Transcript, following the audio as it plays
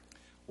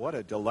What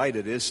a delight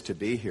it is to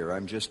be here.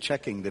 I'm just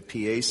checking the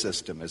PA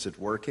system. Is it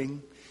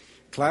working?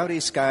 Cloudy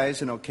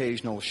skies and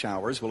occasional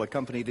showers will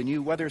accompany the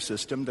new weather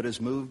system that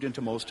has moved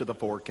into most of the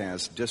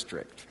forecast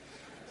district.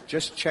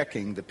 Just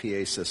checking the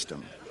PA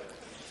system.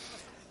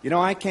 You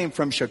know, I came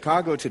from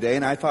Chicago today,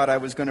 and I thought I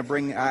was going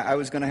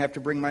to have to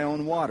bring my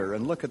own water.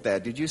 And look at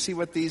that. Did you see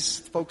what these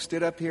folks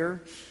did up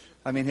here?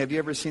 I mean, have you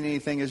ever seen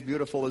anything as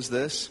beautiful as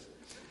this?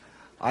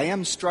 I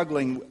am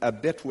struggling a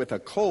bit with a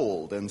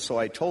cold, and so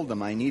I told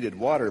them I needed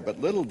water,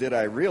 but little did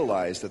I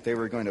realize that they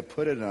were going to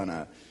put it on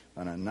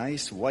a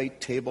nice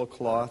white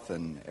tablecloth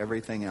and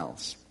everything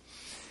else.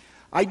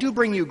 I do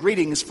bring you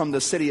greetings from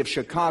the city of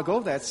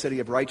Chicago, that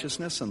city of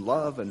righteousness and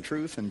love and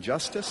truth and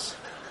justice.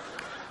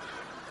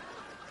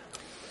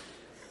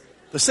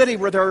 The city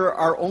where there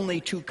are only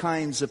two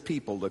kinds of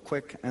people, the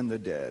quick and the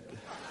dead.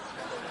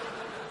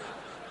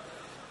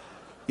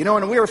 You know,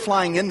 when we were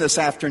flying in this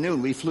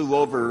afternoon, we flew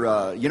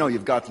over,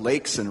 you've got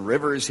lakes and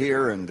rivers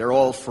here, and they're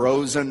all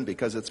frozen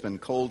because it's been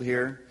cold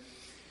here.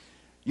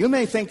 You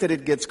may think that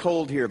it gets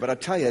cold here, but I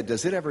tell you,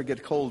 does it ever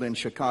get cold in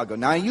Chicago?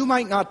 Now, you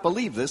might not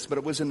believe this, but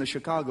it was in the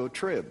Chicago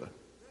Trib.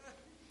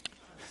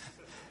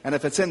 And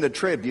if it's in the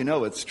Trib, you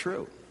know it's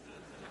true.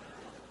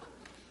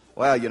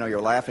 Well, you know,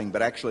 you're laughing,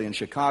 but actually in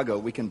Chicago,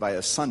 we can buy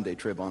a Sunday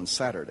Trib on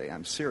Saturday.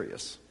 I'm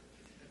serious.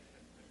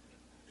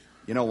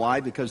 You know why?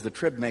 Because the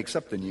Trib makes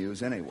up the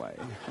news anyway.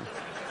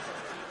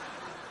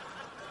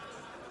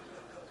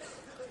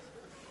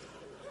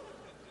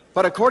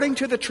 But according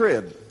to the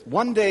Trib,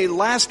 one day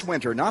last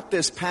winter, not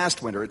this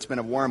past winter, it's been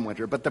a warm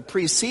winter, but the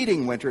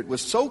preceding winter, it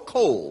was so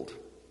cold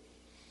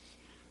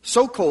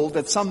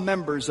that some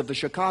members of the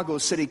Chicago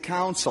City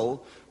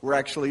Council were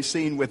actually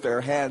seen with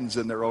their hands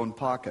in their own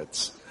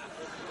pockets.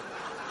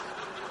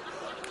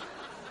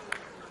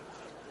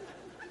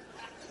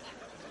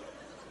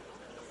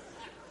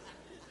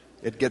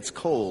 It gets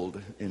cold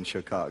in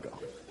Chicago.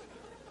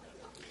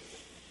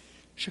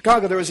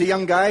 Chicago, there was a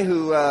young guy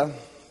who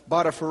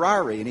bought a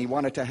Ferrari, and he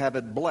wanted to have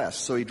it blessed.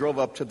 So he drove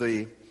up to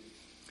the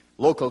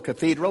local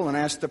cathedral and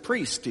asked the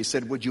priest. He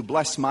said, "Would you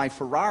bless my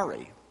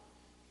Ferrari?"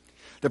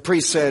 The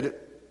priest said,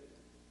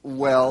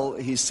 "Well,"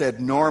 he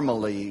said,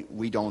 "normally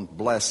we don't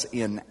bless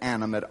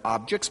inanimate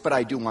objects, but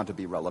I do want to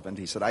be relevant."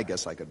 He said, "I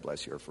guess I could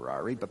bless your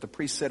Ferrari." But the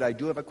priest said, "I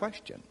do have a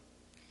question."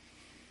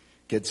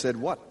 Kid said,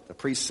 "What?" The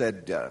priest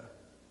said,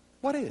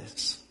 "What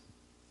is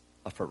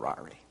a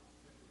Ferrari?"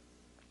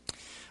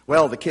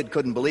 Well, the kid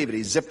couldn't believe it.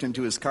 He zipped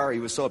into his car. He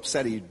was so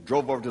upset he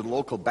drove over to the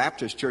local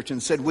Baptist church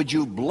and said, "Would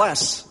you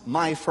bless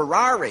my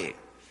Ferrari?"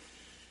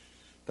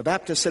 The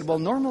Baptist said, "Well,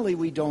 normally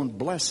we don't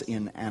bless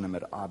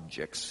inanimate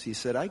objects." He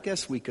said, "I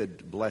guess we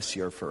could bless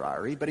your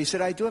Ferrari." But he said,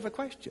 "I do have a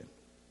question."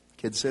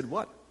 Kid said,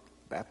 "What?"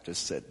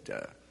 Baptist said,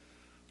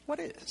 "What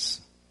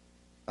is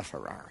a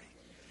Ferrari?"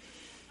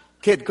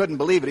 Kid couldn't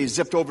believe it. He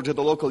zipped over to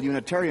the local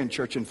Unitarian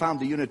church and found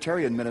the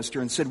Unitarian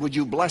minister and said, "Would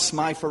you bless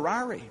my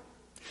Ferrari?"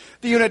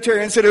 The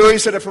Unitarian said, He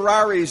said, "A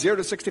Ferrari, 0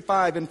 to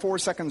 65 in 4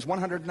 seconds,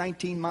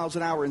 119 miles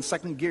an hour in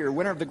second gear,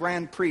 winner of the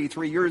Grand Prix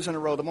 3 years in a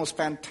row, the most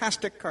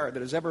fantastic car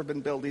that has ever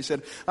been built." He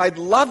said, "I'd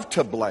love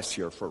to bless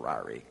your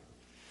Ferrari."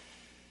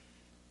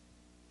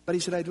 But he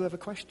said, "I do have a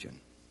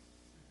question."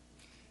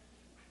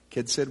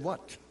 Kid said,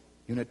 "What?"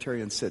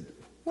 Unitarian said,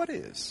 "What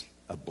is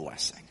a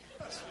blessing?"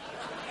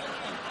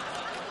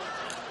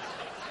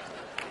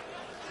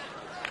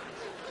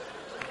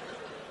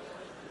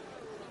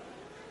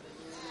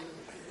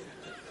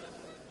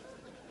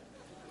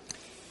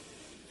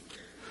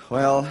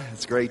 Well,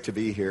 it's great to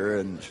be here,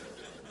 and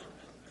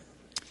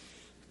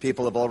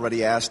people have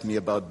already asked me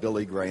about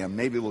Billy Graham.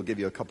 Maybe we'll give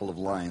you a couple of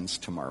lines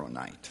tomorrow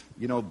night.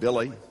 You know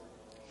Billy?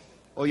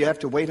 Oh, you have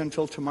to wait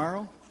until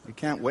tomorrow? You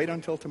can't wait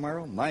until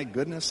tomorrow? My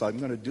goodness, I'm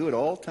going to do it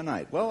all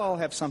tonight. Well, I'll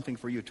have something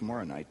for you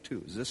tomorrow night,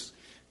 too. Is this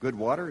good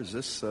water? Is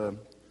this...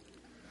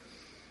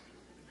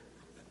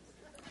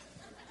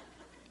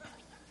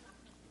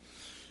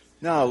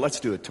 No,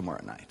 let's do it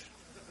tomorrow night.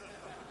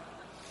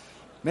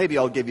 Maybe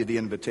I'll give you the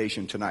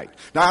invitation tonight.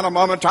 Now, in a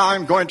moment,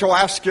 I'm going to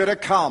ask you to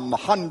come.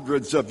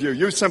 Hundreds of you.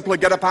 You simply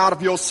get up out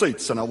of your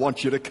seats, and I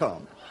want you to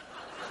come.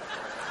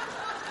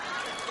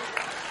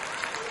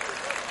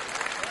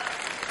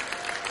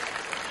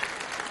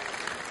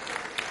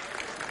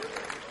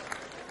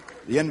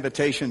 The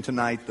invitation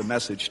tonight, the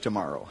message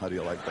tomorrow. How do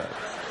you like that?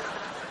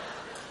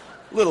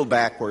 A little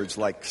backwards,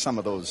 like some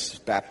of those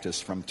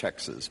Baptists from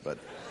Texas, but...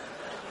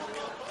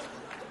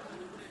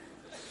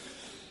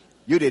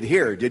 You did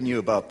hear, didn't you,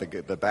 about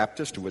the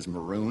Baptist who was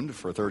marooned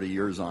for 30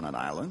 years on an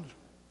island?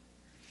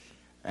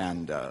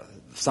 And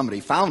somebody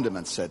found him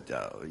and said,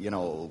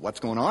 what's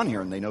going on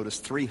here? And they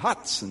noticed 3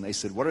 huts. And they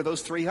said, "What are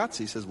those 3 huts?"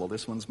 He says, "Well,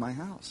 this one's my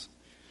house."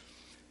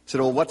 He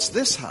said, "Well, what's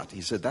this hut?"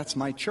 He said, "That's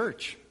my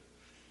church."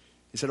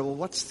 He said, "Well,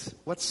 what's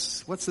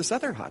this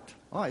other hut?"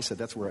 "Oh," I said,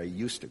 "That's where I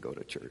used to go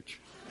to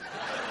church."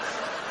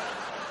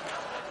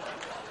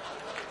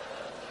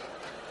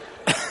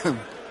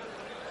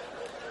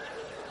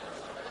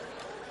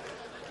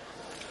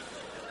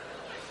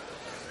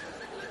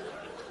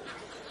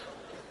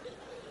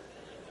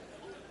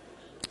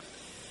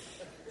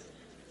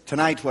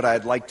 Tonight, what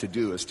I'd like to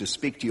do is to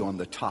speak to you on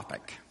the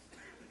topic,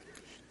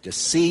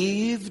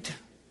 deceived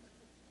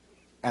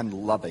and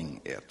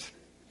loving it.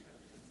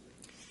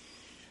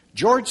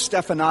 George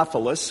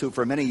Stephanopoulos, who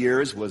for many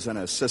years was an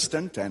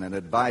assistant and an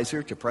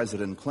advisor to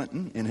President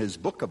Clinton, in his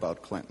book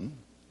about Clinton,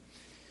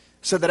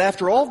 said that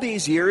after all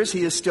these years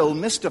he is still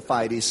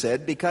mystified, he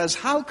said, because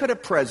how could a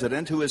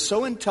president who is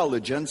so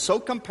intelligent, so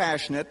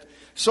compassionate,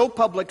 so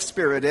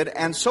public-spirited,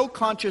 and so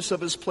conscious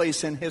of his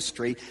place in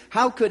history,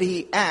 how could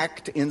he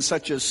act in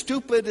such a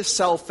stupid,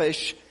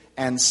 selfish,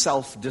 and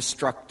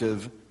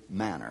self-destructive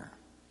manner?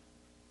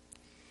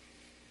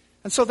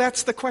 And so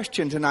that's the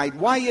question tonight.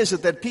 Why is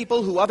it that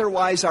people who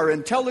otherwise are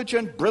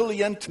intelligent,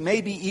 brilliant,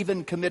 maybe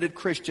even committed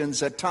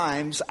Christians at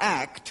times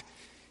act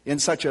in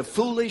such a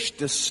foolish,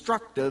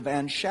 destructive,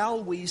 and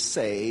shall we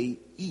say,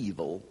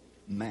 evil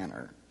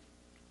manner?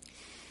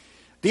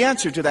 The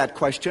answer to that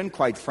question,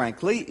 quite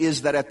frankly,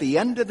 is that at the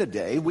end of the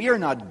day, we are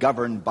not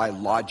governed by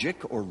logic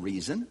or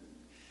reason.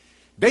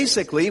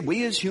 Basically,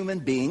 we as human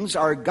beings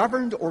are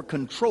governed or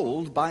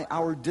controlled by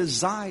our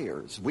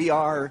desires. We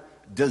are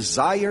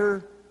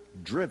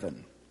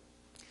desire-driven.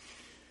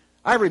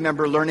 I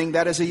remember learning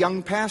that as a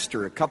young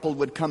pastor. A couple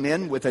would come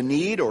in with a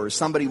need, or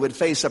somebody would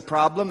face a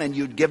problem, and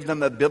you'd give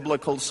them a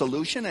biblical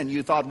solution, and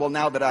you thought, well,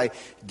 now that I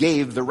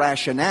gave the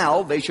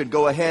rationale, they should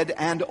go ahead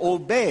and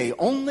obey,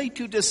 only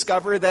to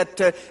discover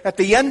that at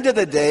the end of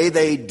the day,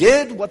 they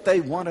did what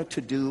they wanted to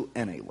do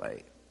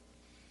anyway.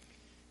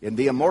 In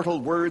the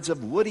immortal words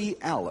of Woody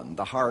Allen,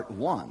 the heart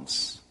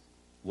wants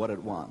what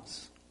it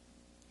wants.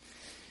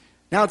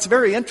 Now, it's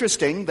very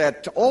interesting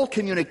that all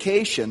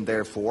communication,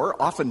 therefore,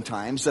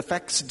 oftentimes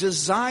affects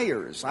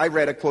desires. I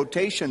read a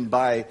quotation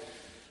by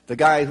the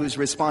guy who's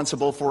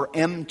responsible for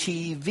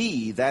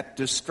MTV, that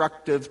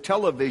destructive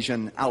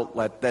television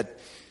outlet that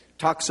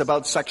talks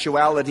about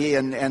sexuality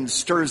and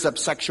stirs up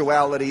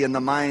sexuality in the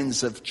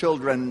minds of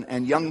children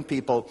and young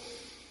people.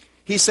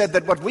 He said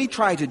that what we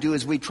try to do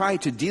is we try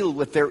to deal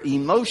with their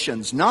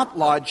emotions, not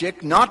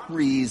logic, not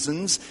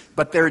reasons,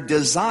 but their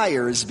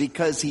desires,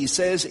 because he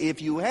says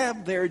if you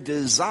have their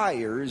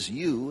desires,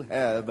 you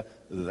have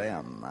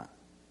them.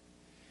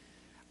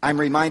 I'm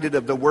reminded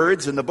of the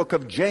words in the book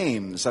of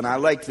James, and I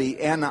like the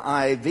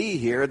NIV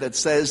here that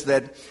says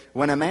that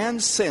when a man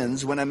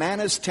sins, when a man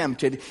is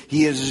tempted,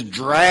 he is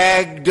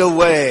dragged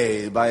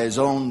away by his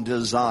own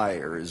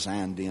desires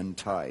and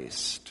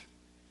enticed.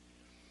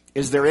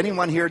 Is there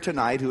anyone here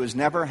tonight who has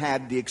never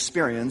had the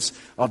experience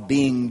of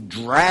being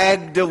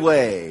dragged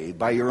away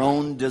by your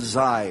own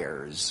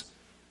desires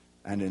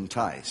and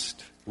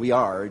enticed? We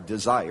are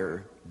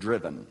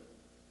desire-driven.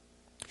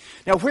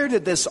 Now, where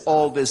did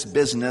all this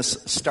business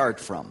start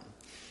from?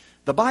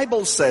 The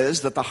Bible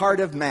says that the heart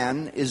of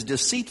man is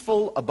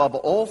deceitful above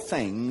all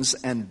things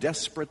and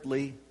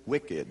desperately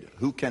wicked.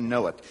 Who can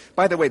know it?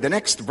 By the way, the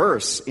next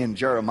verse in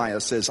Jeremiah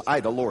says, I,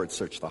 the Lord,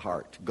 search the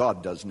heart.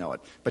 God does know it,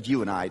 but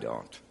you and I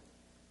don't.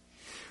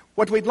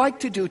 What we'd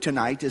like to do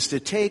tonight is to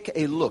take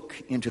a look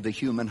into the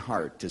human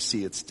heart to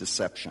see its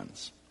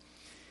deceptions.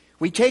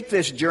 We take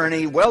this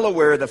journey well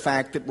aware of the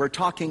fact that we're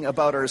talking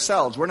about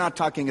ourselves. We're not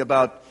talking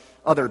about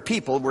other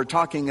people. We're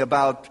talking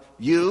about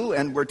you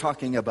and we're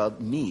talking about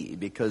me,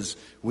 because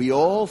we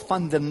all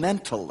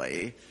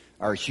fundamentally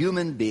are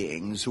human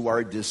beings who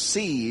are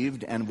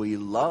deceived, and we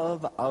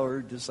love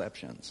our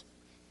deceptions.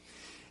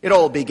 It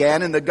all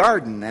began in the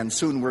garden, and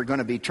soon we're going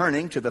to be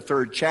turning to the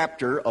 3rd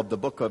chapter of the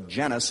book of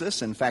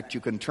Genesis. In fact, you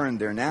can turn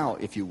there now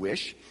if you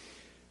wish.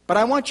 But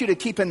I want you to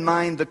keep in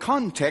mind the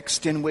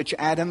context in which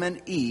Adam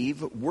and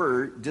Eve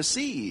were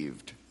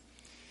deceived.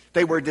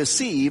 They were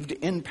deceived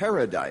in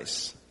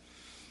paradise.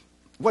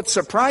 What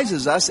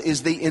surprises us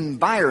is the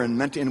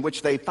environment in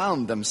which they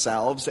found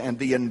themselves and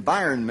the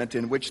environment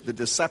in which the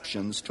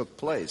deceptions took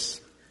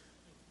place.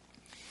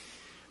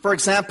 For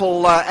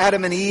example,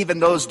 Adam and Eve in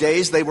those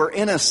days, they were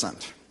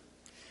innocent.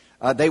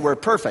 They were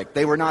perfect.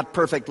 They were not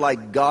perfect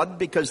like God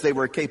because they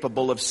were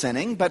capable of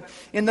sinning, but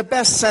in the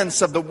best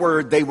sense of the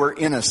word, they were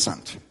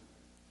innocent.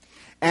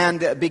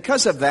 And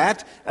because of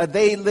that,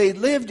 they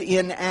lived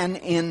in an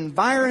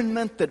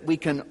environment that we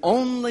can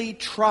only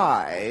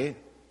try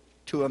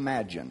to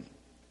imagine.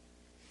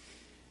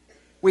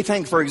 We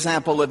think, for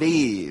example, of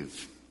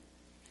Eve.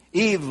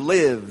 Eve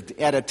lived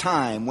at a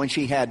time when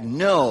she had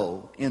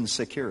no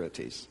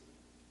insecurities.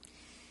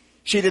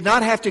 She did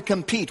not have to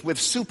compete with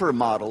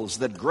supermodels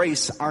that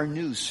grace our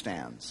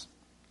newsstands.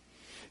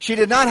 She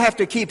did not have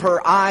to keep her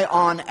eye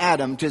on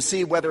Adam to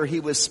see whether he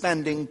was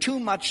spending too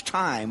much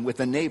time with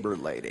a neighbor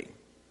lady.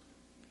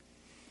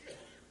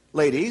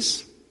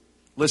 Ladies,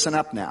 listen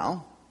up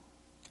now.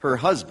 Her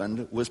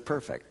husband was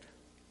perfect.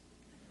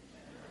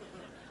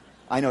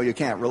 I know you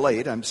can't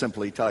relate. I'm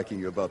simply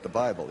talking about the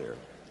Bible here.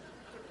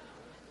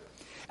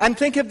 And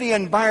think of the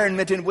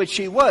environment in which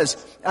she was.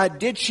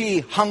 Did she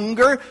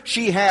hunger?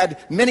 She had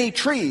many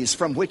trees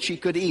from which she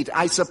could eat.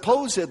 I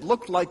suppose it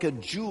looked like a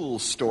jewel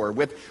store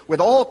with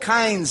all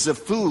kinds of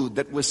food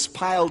that was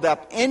piled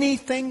up,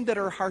 anything that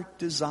her heart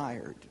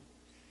desired.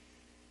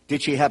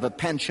 Did she have a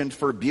penchant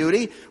for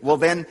beauty? Well,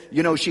 then,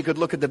 she could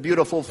look at the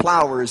beautiful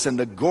flowers and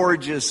the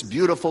gorgeous,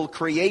 beautiful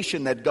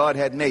creation that God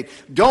had made.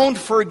 Don't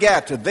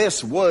forget,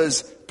 this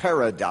was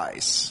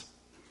paradise.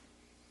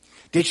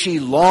 Did she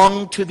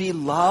long to be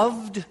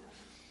loved?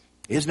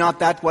 Is not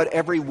that what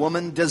every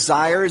woman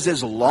desires,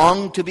 is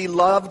long to be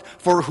loved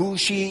for who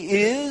she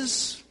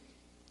is?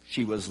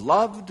 She was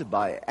loved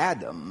by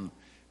Adam,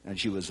 and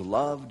she was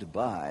loved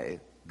by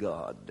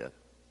God.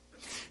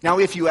 Now,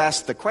 if you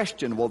ask the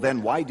question, well,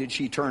 then why did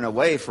she turn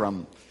away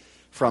from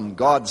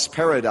God's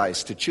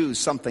paradise to choose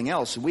something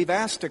else? We've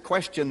asked a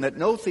question that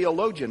no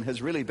theologian has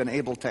really been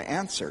able to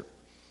answer.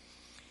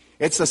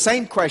 It's the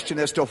same question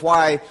as to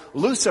why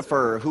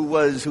Lucifer,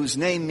 whose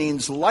name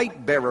means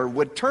light bearer,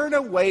 would turn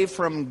away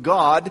from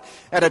God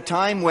at a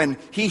time when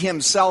he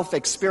himself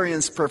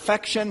experienced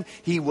perfection.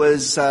 He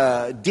was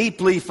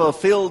deeply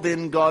fulfilled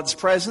in God's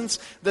presence.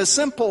 The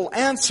simple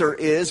answer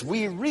is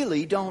we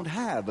really don't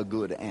have a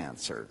good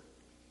answer.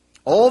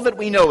 All that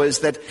we know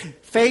is that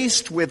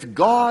faced with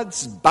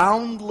God's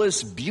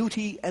boundless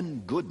beauty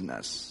and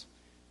goodness,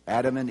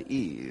 Adam and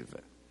Eve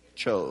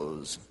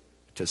chose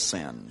to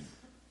sin.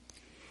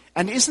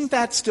 And isn't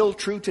that still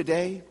true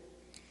today?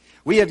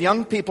 We have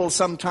young people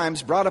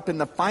sometimes brought up in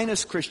the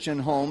finest Christian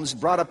homes,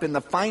 brought up in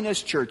the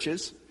finest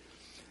churches.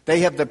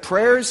 They have the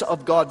prayers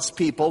of God's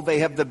people. They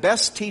have the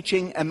best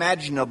teaching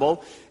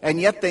imaginable,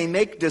 and yet they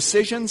make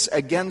decisions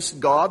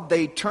against God.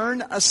 They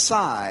turn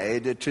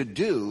aside to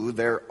do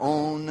their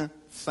own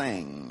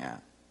thing.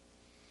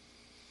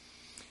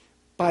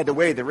 By the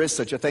way, there is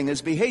such a thing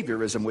as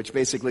behaviorism, which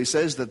basically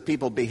says that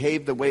people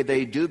behave the way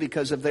they do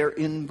because of their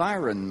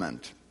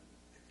environment.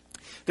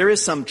 There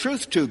is some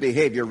truth to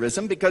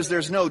behaviorism because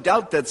there's no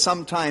doubt that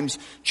sometimes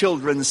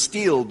children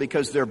steal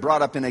because they're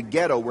brought up in a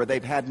ghetto where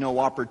they've had no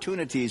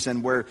opportunities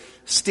and where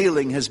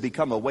stealing has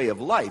become a way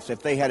of life.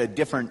 If they had a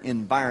different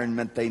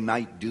environment, they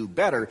might do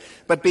better.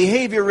 But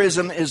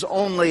behaviorism is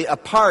only a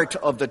part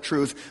of the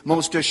truth.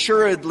 Most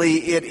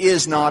assuredly, it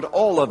is not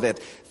all of it.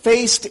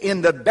 Faced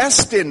in the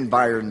best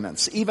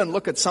environments, even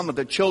look at some of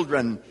the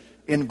children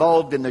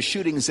involved in the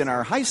shootings in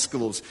our high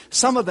schools.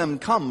 Some of them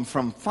come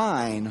from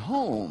fine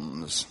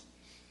homes.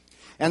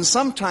 And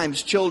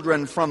sometimes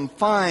children from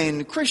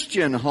fine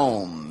Christian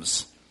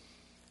homes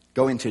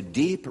go into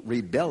deep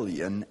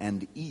rebellion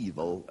and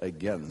evil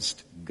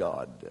against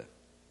God.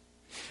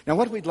 Now,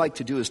 what we'd like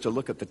to do is to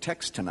look at the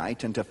text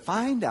tonight and to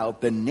find out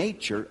the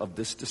nature of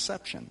this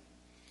deception.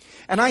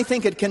 And I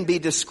think it can be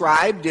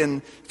described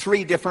in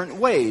three different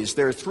ways.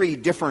 There are three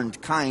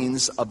different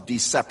kinds of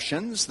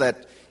deceptions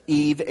that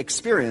Eve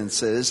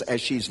experiences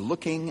as she's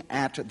looking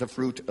at the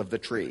fruit of the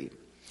tree.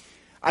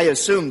 I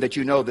assume that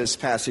you know this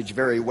passage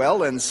very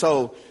well, and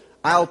so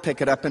I'll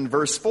pick it up in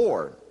verse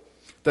 4.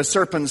 The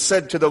serpent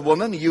said to the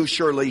woman, "You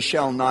surely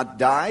shall not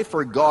die,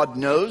 for God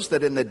knows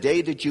that in the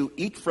day that you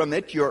eat from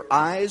it, your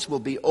eyes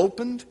will be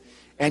opened,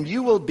 and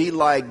you will be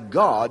like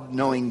God,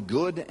 knowing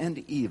good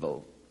and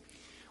evil."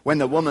 When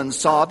the woman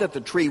saw that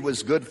the tree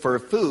was good for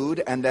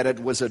food, and that it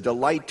was a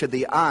delight to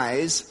the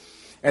eyes,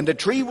 and the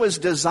tree was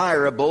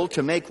desirable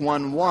to make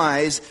one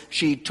wise,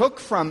 she took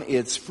from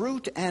its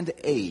fruit and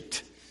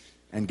ate,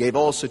 and gave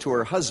also to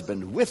her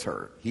husband with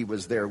her. He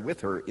was there with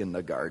her in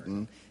the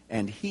garden,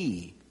 and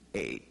he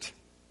ate.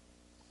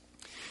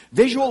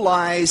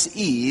 Visualize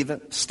Eve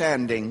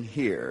standing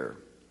here.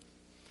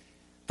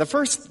 The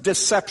first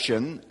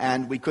deception,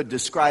 and we could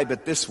describe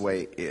it this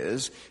way,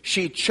 is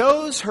she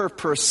chose her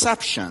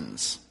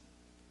perceptions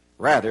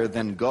rather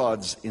than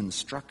God's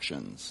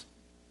instructions.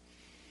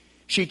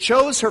 She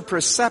chose her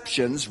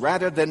perceptions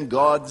rather than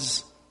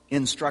God's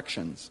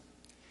instructions.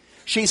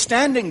 She's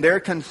standing there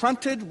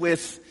confronted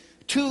with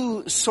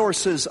two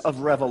sources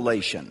of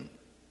revelation.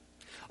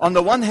 On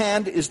the one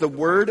hand is the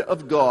Word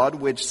of God,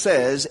 which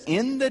says,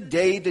 "In the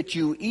day that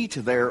you eat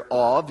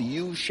thereof,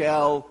 you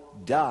shall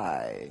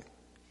die."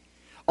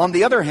 On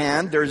the other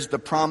hand, there's the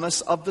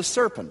promise of the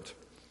serpent.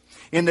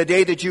 "In the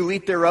day that you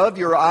eat thereof,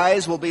 your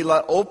eyes will be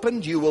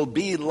opened, you will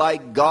be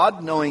like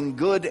God, knowing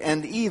good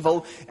and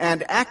evil.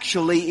 And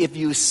actually, if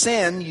you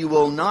sin, you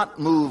will not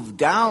move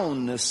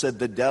down," said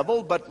the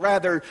devil, "but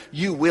rather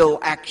you will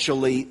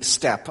actually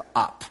step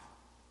up."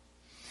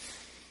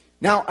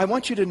 Now, I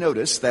want you to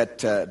notice that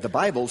the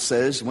Bible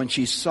says when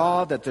she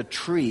saw that the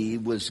tree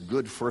was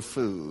good for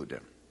food.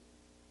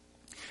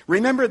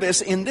 Remember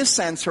this, in this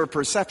sense, her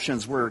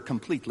perceptions were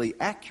completely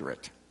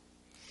accurate.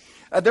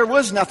 There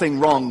was nothing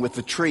wrong with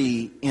the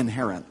tree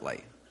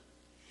inherently.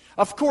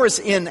 Of course,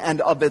 in and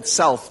of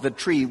itself, the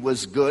tree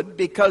was good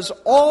because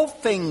all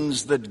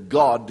things that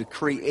God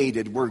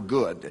created were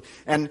good.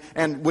 And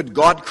would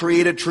God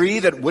create a tree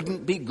that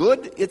wouldn't be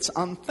good? It's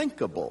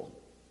unthinkable.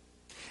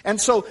 And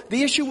so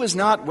the issue was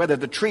not whether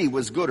the tree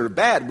was good or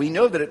bad. We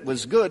know that it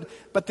was good.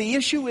 But the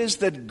issue is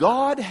that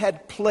God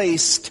had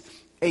placed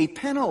a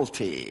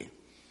penalty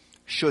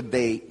should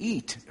they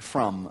eat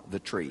from the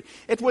tree.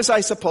 It was,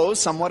 I suppose,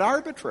 somewhat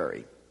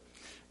arbitrary.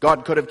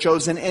 God could have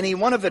chosen any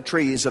one of the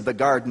trees of the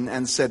garden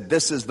and said,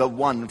 "This is the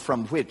one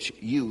from which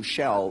you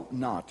shall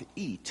not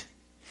eat."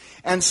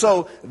 And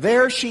so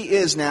there she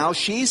is now.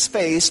 She's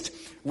faced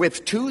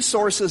with two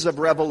sources of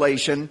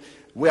revelation,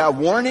 a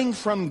warning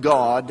from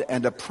God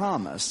and a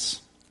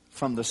promise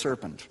from the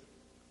serpent.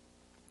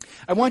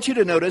 I want you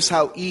to notice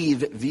how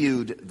Eve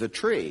viewed the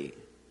tree.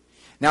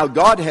 Now,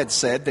 God had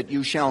said that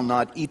you shall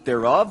not eat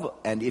thereof,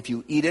 and if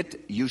you eat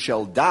it, you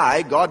shall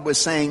die. God was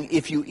saying,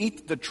 if you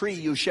eat the tree,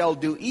 you shall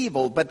do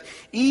evil. But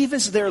Eve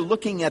is there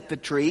looking at the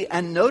tree,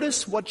 and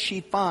notice what she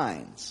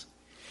finds.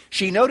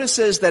 She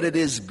notices that it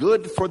is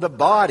good for the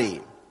body.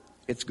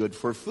 It's good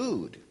for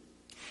food.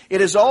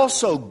 It is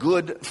also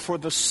good for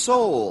the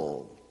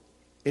soul.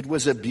 It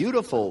was a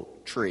beautiful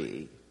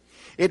tree.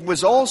 It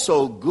was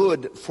also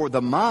good for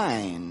the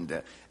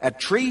mind, a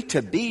tree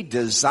to be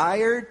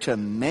desired to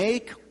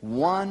make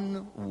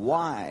one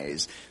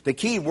wise. The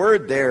key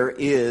word there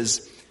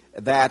is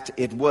that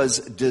it was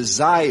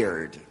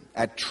desired,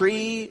 a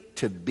tree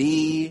to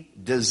be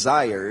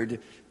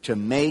desired to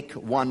make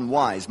one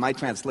wise. My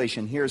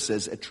translation here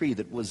says a tree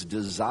that was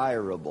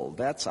desirable.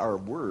 That's our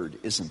word,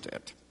 isn't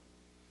it?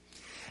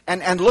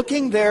 And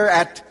looking there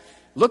at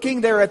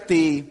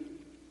the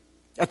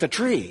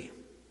tree,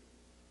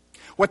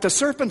 what the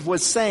serpent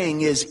was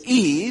saying is,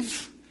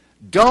 Eve,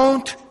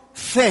 don't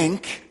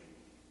think,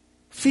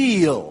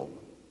 feel.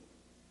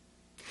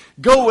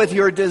 Go with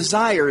your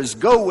desires.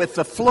 Go with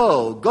the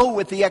flow. Go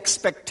with the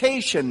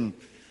expectation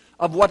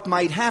of what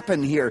might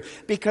happen here.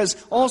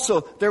 Because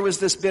also there was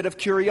this bit of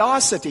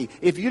curiosity.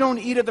 If you don't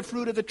eat of the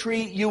fruit of the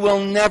tree, you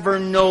will never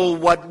know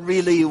what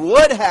really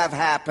would have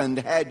happened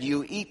had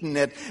you eaten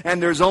it.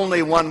 And there's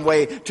only one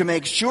way to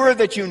make sure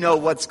that you know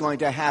what's going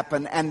to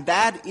happen, and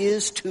that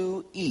is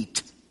to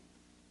eat.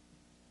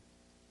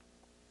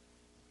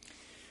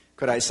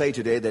 Could I say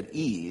today that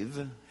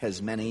Eve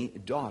has many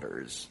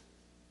daughters?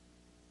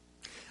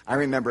 I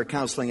remember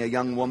counseling a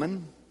young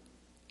woman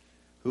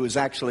who was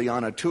actually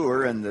on a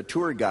tour, and the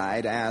tour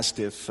guide asked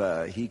if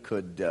he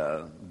could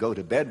go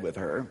to bed with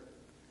her.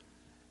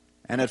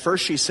 And at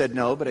first she said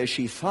no, but as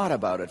she thought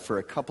about it for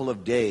a couple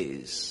of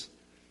days,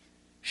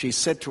 she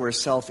said to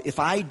herself, if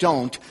I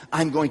don't,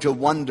 I'm going to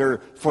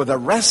wonder for the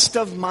rest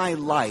of my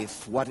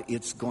life what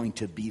it's going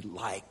to be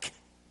like.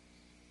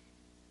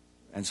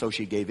 And so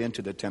she gave in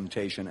to the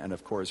temptation and,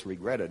 of course,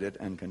 regretted it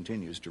and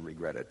continues to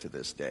regret it to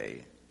this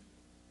day.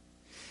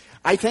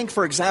 I think,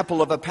 for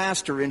example, of a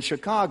pastor in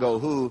Chicago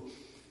who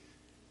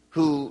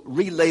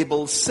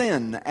relabels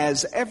sin,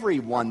 as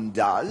everyone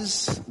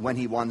does when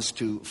he wants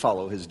to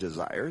follow his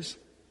desires.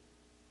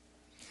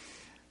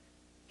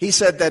 He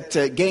said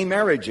that gay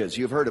marriages,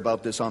 you've heard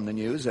about this on the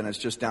news, and it's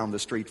just down the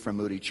street from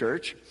Moody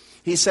Church.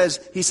 He says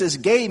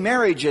gay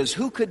marriages,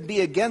 who could be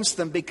against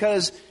them?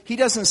 Because he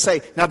doesn't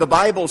say, now the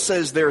Bible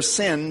says they're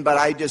sin, but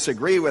I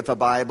disagree with the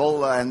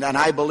Bible, and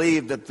I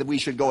believe that we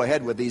should go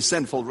ahead with these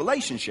sinful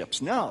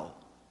relationships. No.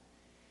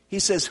 He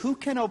says, who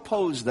can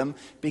oppose them?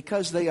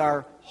 Because they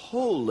are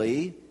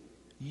holy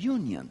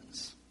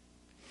unions.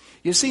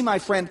 You see, my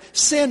friend,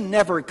 sin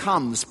never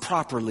comes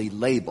properly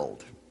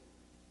labeled.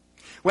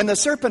 When the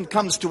serpent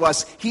comes to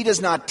us, he does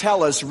not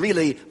tell us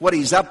really what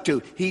he's up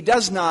to. He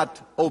does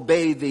not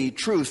obey the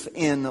truth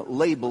in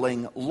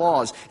labeling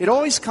laws. It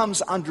always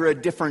comes under a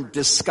different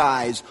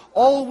disguise,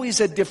 always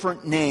a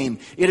different name.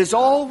 It is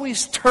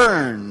always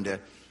turned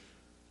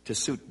to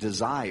suit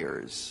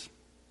desires.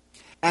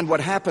 And what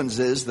happens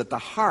is that the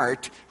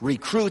heart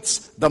recruits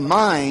the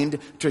mind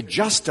to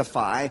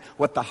justify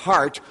what the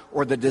heart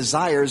or the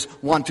desires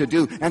want to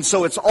do. And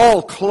so it's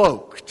all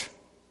cloaked.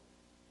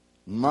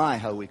 My,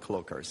 how we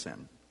cloak our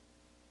sin.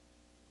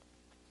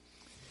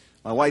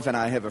 My wife and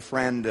I have a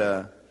friend,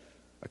 a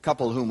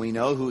couple whom we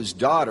know, whose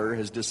daughter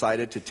has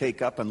decided to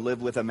take up and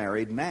live with a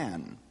married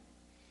man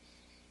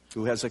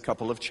who has a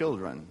couple of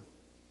children.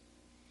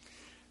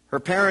 Her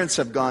parents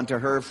have gone to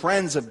her,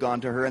 friends have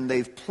gone to her, and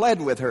they've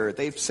pled with her.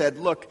 They've said,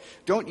 look,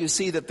 don't you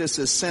see that this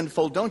is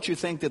sinful? Don't you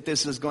think that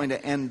this is going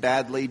to end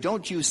badly?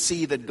 Don't you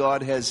see that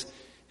God has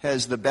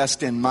the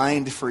best in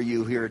mind for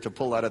you here to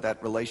pull out of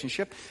that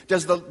relationship?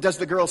 Does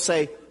the girl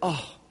say,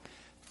 oh,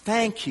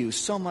 thank you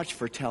so much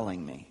for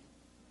telling me?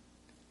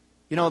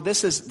 You know,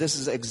 this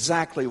is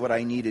exactly what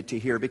I needed to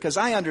hear, because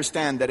I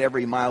understand that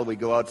every mile we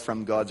go out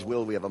from God's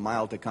will, we have a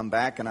mile to come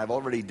back, and I've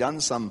already done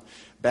some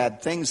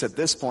bad things at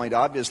this point,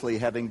 obviously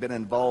having been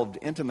involved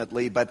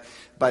intimately, but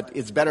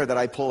it's better that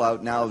I pull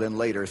out now than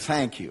later.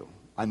 Thank you.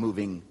 I'm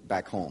moving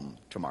back home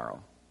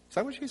tomorrow. Is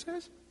that what she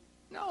says?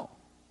 No.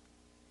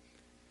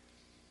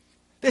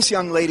 This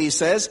young lady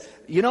says,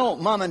 you know,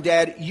 Mom and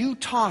Dad, you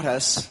taught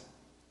us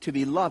to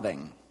be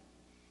loving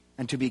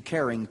and to be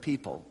caring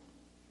people.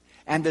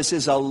 And this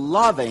is a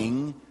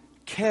loving,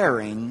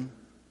 caring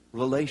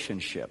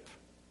relationship.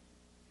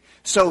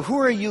 So who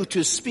are you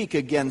to speak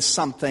against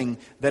something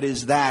that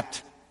is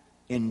that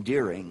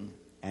endearing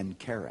and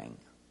caring?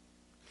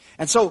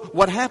 And so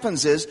what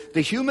happens is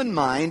the human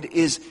mind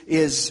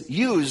is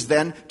used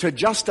then to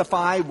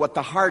justify what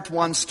the heart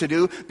wants to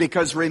do.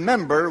 Because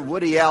remember,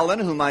 Woody Allen,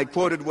 whom I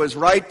quoted, was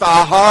right. The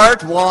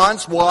heart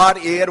wants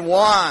what it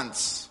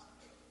wants.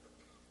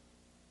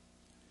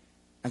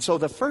 And so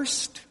the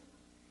first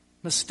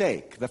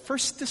mistake, the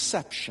first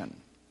deception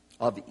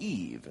of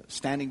Eve,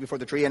 standing before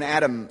the tree. And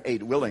Adam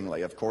ate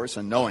willingly, of course,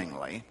 and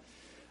knowingly.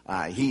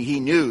 He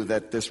knew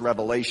that this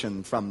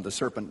revelation from the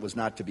serpent was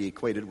not to be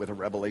equated with a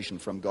revelation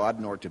from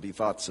God, nor to be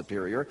thought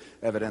superior.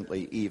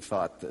 Evidently, Eve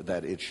thought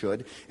that it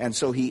should. And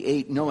so he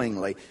ate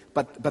knowingly.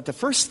 But the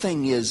first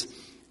thing is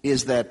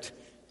that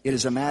it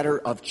is a matter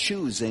of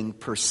choosing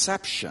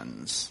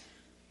perceptions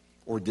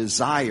or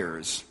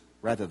desires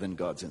rather than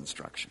God's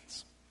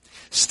instructions.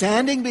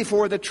 Standing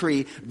before the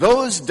tree,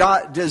 those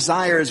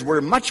desires were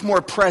much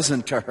more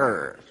present to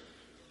her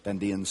than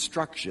the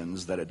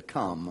instructions that had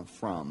come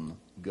from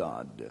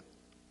God.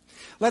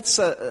 Let's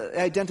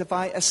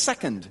identify a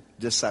second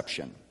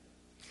deception.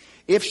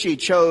 If she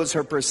chose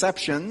her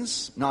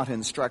perceptions, not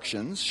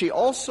instructions, she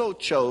also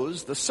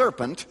chose the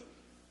serpent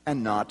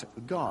and not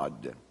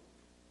God.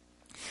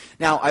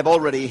 Now, I've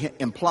already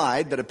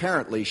implied that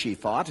apparently she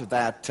thought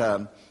that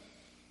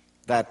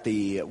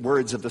the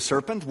words of the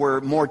serpent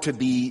were more to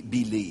be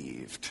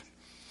believed.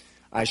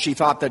 She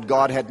thought that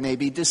God had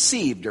maybe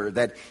deceived her,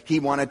 that he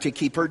wanted to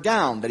keep her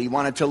down, that he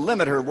wanted to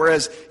limit her.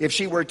 Whereas if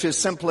she were to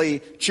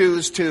simply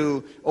choose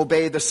to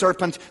obey the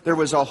serpent, there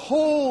was a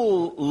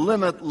whole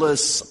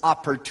limitless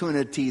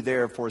opportunity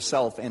there for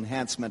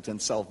self-enhancement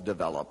and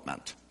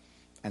self-development.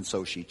 And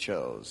so she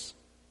chose.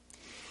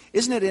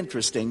 Isn't it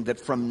interesting that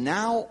from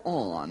now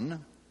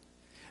on,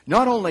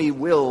 not only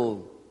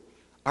will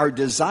our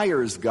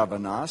desires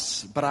govern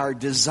us, but our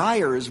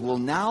desires will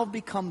now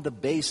become the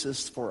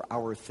basis for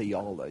our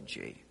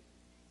theology.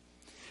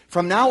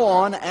 From now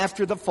on,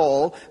 after the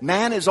fall,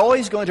 man is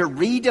always going to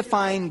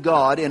redefine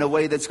God in a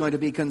way that's going to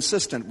be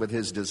consistent with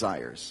his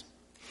desires.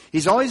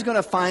 He's always going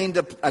to find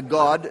a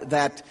God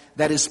that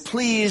is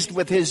pleased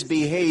with his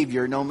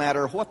behavior, no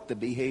matter what the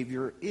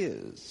behavior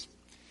is.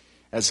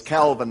 As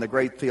Calvin, the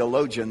great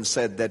theologian,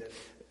 said that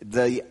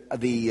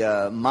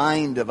the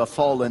mind of a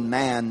fallen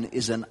man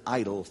is an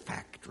idol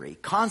factory,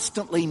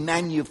 constantly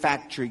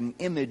manufacturing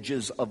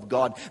images of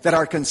God that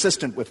are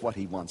consistent with what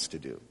he wants to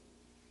do.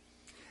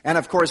 And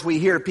of course we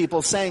hear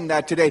people saying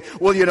that today.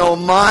 Well, you know,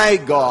 my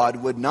God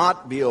would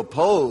not be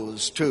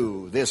opposed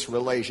to this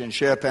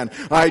relationship, and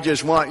I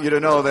just want you to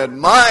know that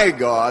my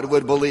God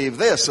would believe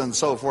this, and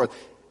so forth.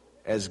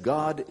 As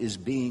God is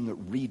being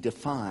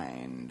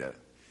redefined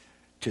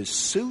to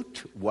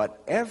suit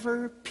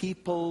whatever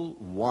people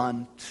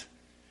want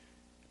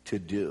to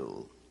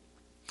do.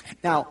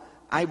 Now,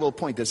 I will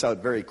point this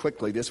out very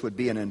quickly. This would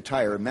be an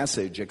entire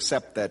message,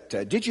 except that,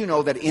 did you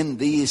know that in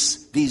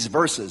these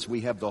verses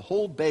we have the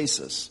whole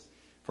basis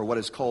for what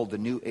is called the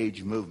New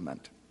Age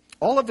movement?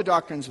 All of the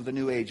doctrines of the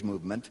New Age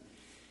movement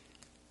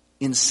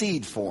in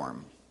seed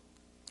form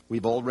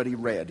we've already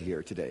read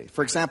here today.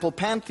 For example,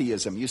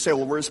 pantheism. You say,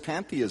 well, where's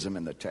pantheism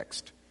in the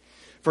text?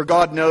 For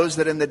God knows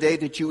that in the day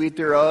that you eat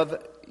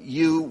thereof,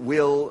 you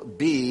will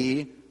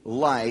be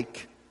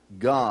like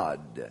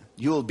God.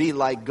 You will be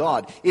like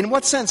God. In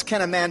what sense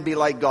can a man be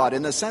like God?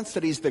 In the sense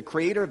that he's the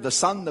creator of the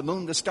sun, the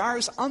moon, the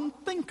stars?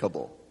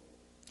 Unthinkable.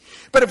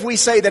 But if we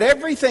say that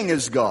everything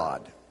is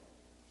God,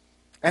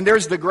 and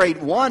there's the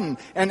great one,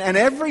 and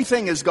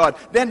everything is God,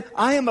 then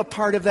I am a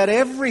part of that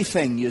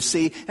everything, you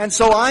see, and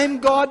so I'm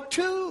God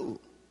too.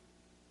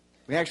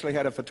 We actually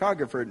had a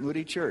photographer at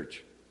Moody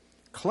Church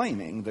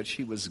claiming that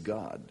she was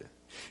God.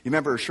 You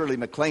remember Shirley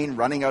MacLaine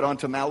running out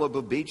onto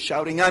Malibu Beach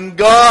shouting, I'm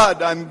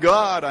God, I'm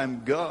God,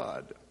 I'm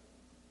God.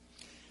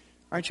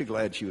 Aren't you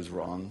glad she was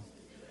wrong?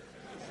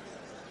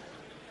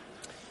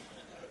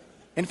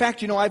 In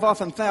fact, you know, I've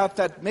often thought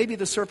that maybe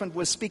the serpent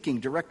was speaking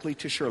directly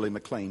to Shirley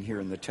MacLaine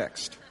here in the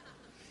text.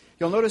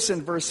 You'll notice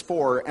in verse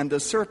 4, and the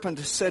serpent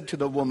said to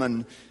the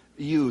woman,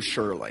 you,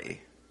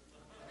 Shirley,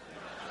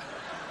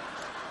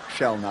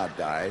 shall not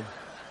die.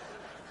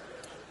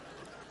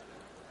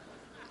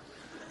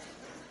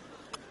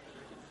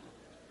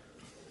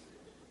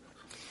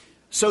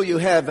 So you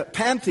have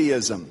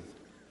pantheism.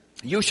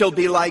 You shall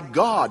be like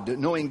God,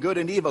 knowing good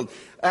and evil.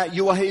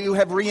 You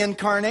have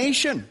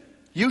reincarnation.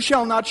 You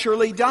shall not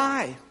surely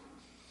die.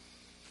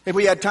 If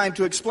we had time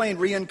to explain,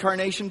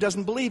 reincarnation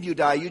doesn't believe you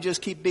die. You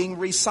just keep being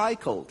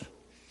recycled.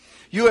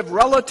 You have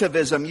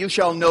relativism. You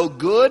shall know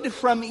good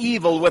from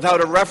evil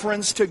without a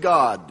reference to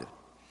God.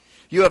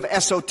 You have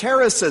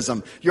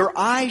esotericism. Your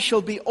eyes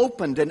shall be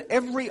opened, and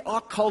every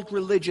occult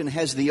religion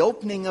has the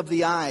opening of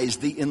the eyes,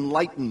 the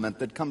enlightenment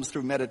that comes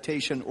through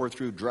meditation or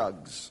through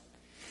drugs.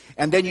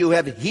 And then you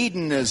have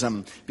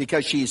hedonism,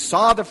 because she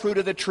saw the fruit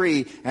of the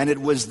tree, and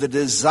it was the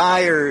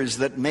desires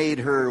that made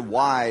her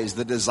wise,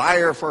 the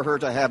desire for her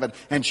to have it,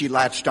 and she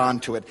latched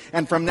onto it.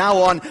 And from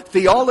now on,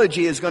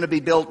 theology is going to be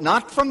built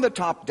not from the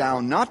top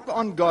down, not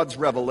on God's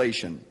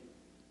revelation,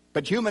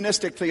 but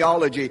humanistic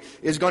theology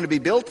is going to be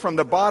built from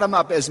the bottom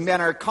up, as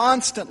men are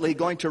constantly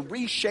going to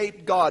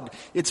reshape God.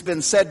 It's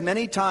been said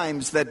many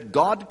times that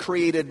God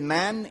created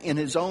man in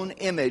his own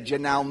image,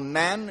 and now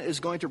man is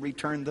going to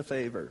return the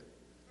favor.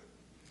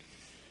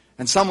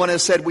 And someone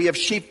has said, we have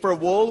sheep for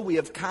wool, we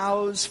have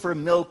cows for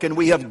milk, and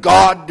we have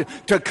God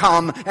to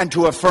come and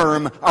to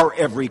affirm our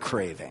every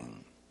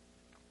craving.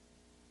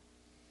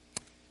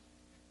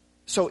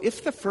 So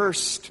if the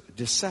first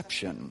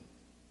deception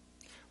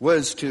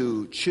was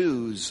to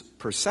choose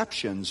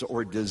perceptions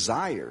or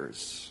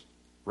desires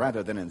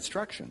rather than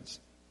instructions.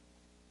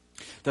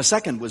 The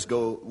second was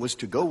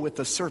to go with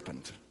the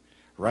serpent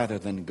rather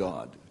than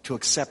God, to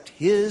accept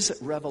his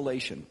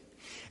revelation.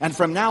 And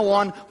from now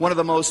on, one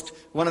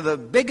of the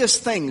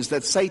biggest things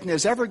that Satan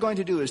is ever going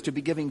to do is to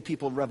be giving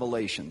people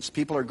revelations.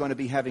 People are going to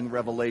be having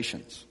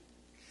revelations.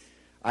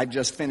 I've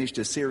just finished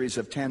a series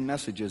of 10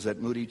 messages at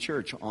Moody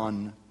Church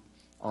on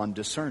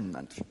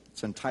discernment.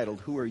 It's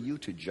entitled, Who Are You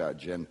to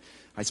Judge? And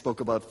I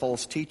spoke about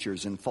false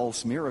teachers and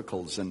false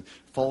miracles and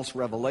false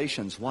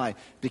revelations. Why?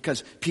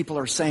 Because people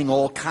are saying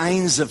all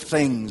kinds of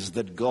things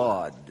that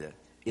God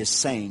is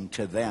saying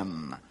to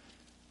them.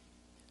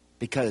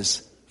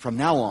 Because from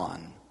now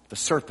on, the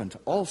serpent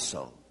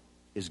also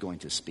is going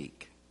to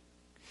speak.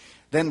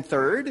 Then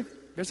third,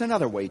 there's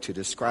another way to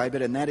describe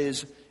it, and that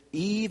is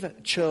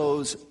Eve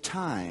chose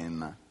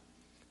time,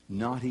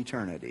 not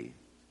eternity.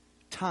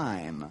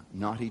 Time,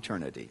 not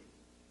eternity.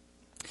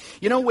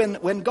 You know,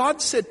 when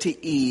God said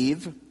to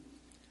Eve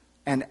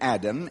and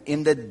Adam,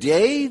 in the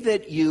day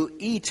that you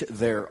eat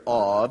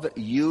thereof,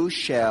 you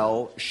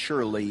shall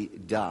surely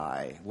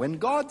die. When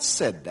God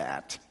said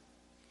that,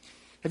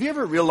 have you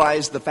ever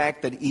realized the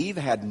fact that Eve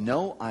had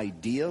no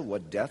idea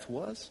what death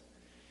was?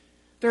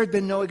 There had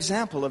been no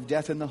example of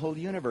death in the whole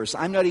universe.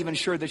 I'm not even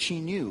sure that she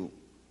knew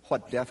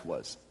what death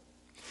was.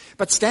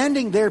 But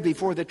standing there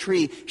before the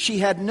tree, she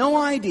had no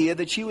idea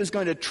that she was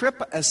going to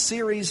trip a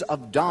series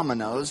of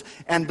dominoes,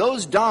 and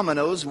those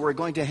dominoes were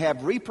going to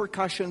have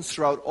repercussions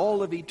throughout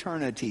all of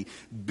eternity.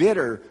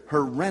 Bitter,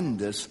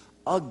 horrendous,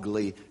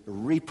 ugly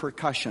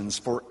repercussions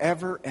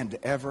forever and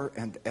ever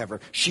and ever.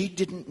 She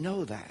didn't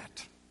know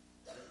that.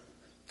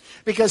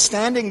 Because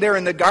standing there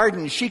in the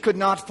garden, she could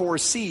not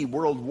foresee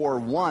World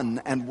War I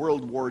and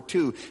World War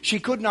II.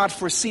 She could not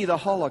foresee the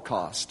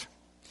Holocaust.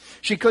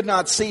 She could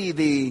not see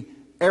the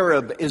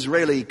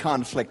Arab-Israeli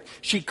conflict.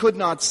 She could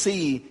not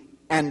see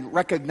and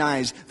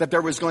recognize that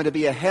there was going to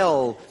be a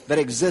hell that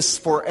exists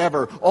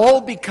forever.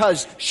 All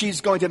because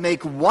she's going to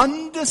make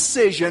one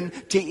decision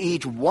to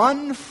eat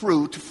one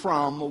fruit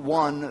from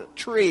one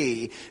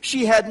tree.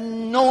 She had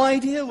no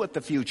idea what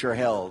the future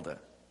held.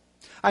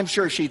 I'm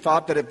sure she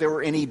thought that if there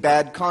were any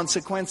bad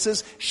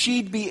consequences,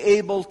 she'd be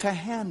able to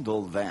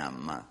handle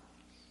them.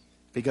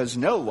 Because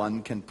no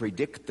one can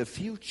predict the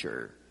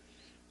future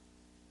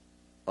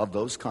of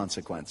those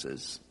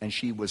consequences, and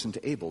she wasn't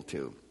able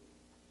to.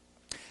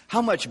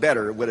 How much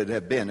better would it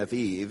have been if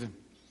Eve,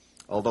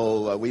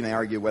 although we may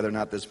argue whether or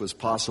not this was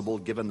possible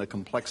given the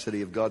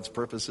complexity of God's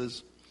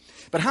purposes,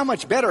 but how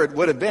much better it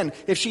would have been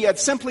if she had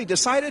simply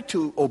decided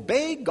to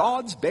obey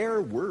God's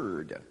bare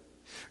word.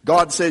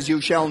 God says,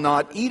 you shall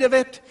not eat of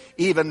it,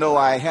 even though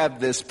I have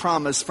this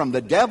promise from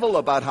the devil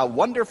about how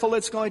wonderful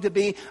it's going to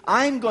be.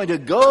 I'm going to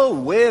go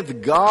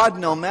with God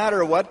no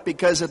matter what,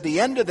 because at the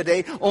end of the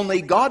day,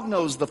 only God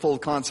knows the full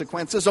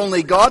consequences.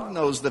 Only God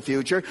knows the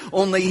future.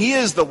 Only He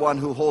is the one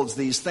who holds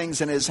these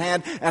things in His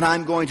hand, and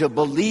I'm going to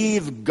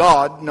believe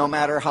God no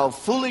matter how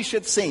foolish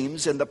it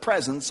seems in the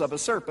presence of a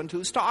serpent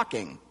who's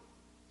talking.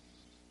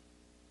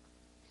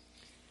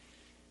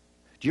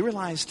 Do you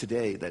realize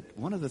today that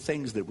one of the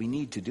things that we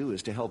need to do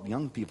is to help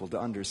young people to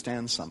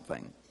understand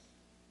something?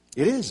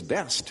 It is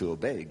best to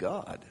obey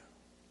God.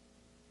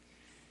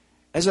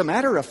 As a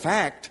matter of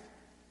fact,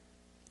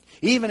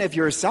 even if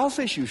you're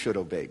selfish, you should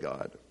obey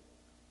God.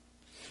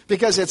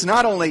 Because it's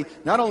not only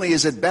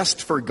is it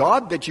best for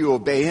God that you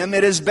obey Him,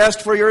 it is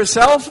best for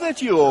yourself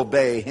that you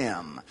obey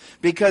Him.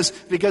 Because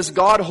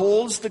God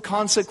holds the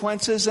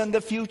consequences and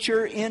the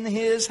future in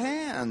His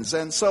hands.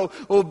 And so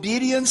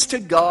obedience to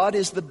God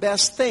is the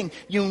best thing.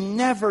 You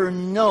never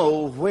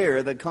know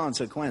where the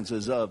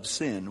consequences of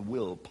sin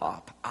will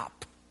pop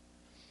up.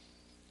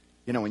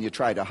 You know, when you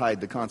try to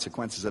hide the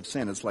consequences of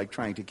sin, it's like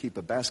trying to keep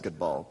a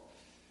basketball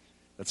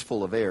that's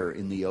full of air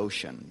in the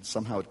ocean.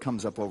 Somehow it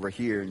comes up over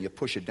here, and you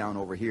push it down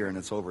over here, and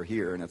it's over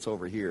here, and it's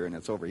over here, and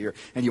it's over here.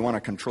 And you want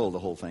to control the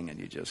whole thing, and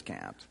you just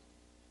can't.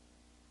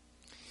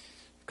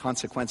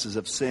 Consequences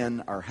of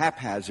sin are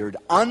haphazard,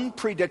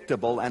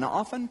 unpredictable, and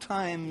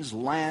oftentimes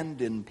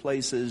land in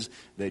places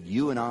that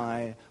you and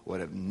I would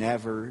have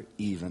never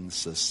even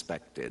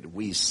suspected.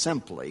 We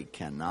simply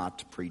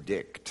cannot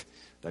predict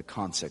the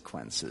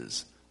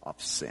consequences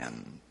of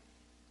sin.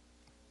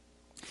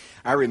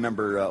 I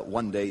remember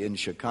one day in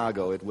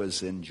Chicago, it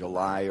was in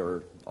July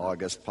or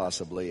August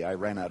possibly, I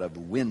ran out of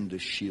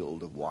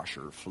windshield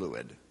washer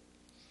fluid.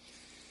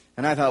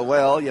 And I thought,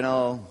 well, you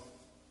know,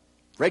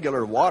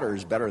 regular water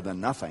is better than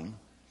nothing.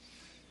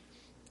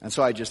 And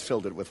so I just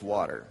filled it with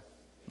water.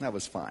 That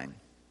was fine.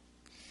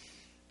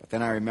 But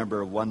then I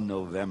remember one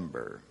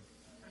November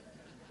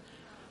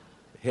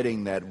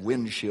hitting that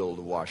windshield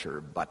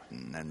washer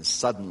button, and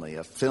suddenly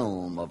a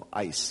film of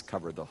ice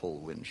covered the whole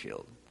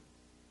windshield.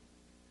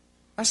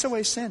 That's the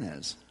way sin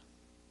is.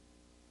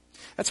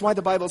 That's why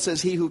the Bible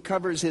says, he who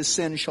covers his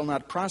sin shall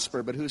not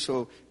prosper, but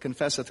whoso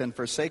confesseth and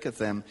forsaketh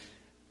them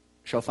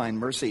shall find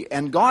mercy.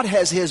 And God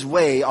has His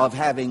way of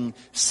having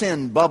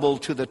sin bubble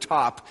to the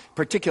top,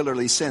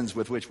 particularly sins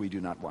with which we do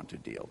not want to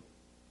deal.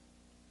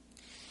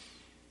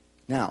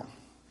 Now,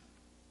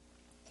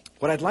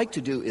 What I'd like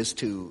to do is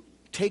to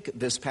take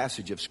this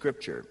passage of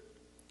Scripture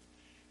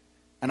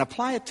and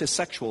apply it to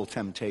sexual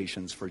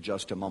temptations for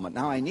just a moment.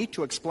 Now, I need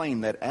to explain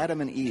that Adam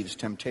and Eve's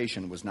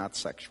temptation was not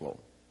sexual.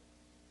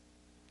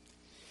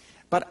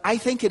 But I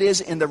think it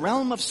is in the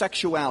realm of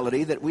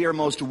sexuality that we are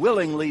most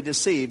willingly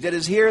deceived. It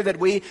is here that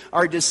we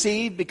are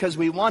deceived because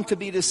we want to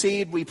be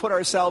deceived. We put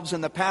ourselves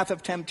in the path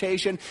of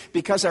temptation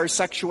because our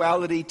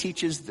sexuality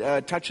touches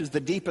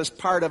the deepest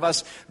part of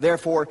us.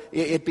 Therefore,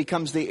 it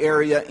becomes the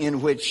area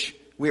in which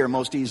we are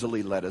most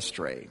easily led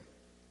astray.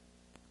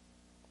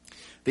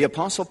 The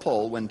Apostle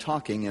Paul, when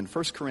talking in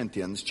 1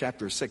 Corinthians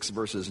chapter 6,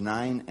 verses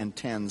 9 and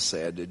 10,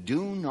 said,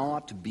 "Do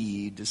not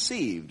be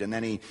deceived." And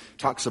then he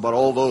talks about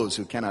all those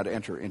who cannot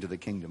enter into the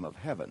kingdom of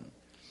heaven.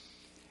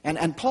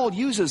 And Paul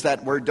uses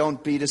that word,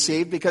 "don't be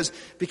deceived,"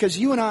 because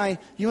you and I,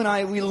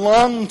 we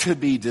long to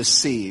be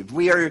deceived.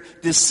 We are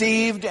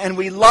deceived and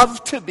we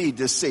love to be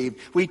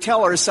deceived. We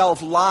tell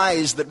ourselves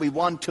lies that we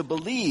want to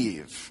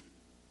believe.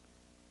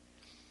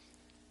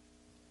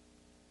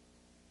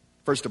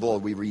 First of all,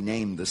 we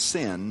rename the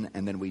sin,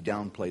 and then we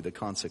downplay the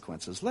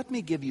consequences. Let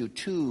me give you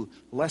two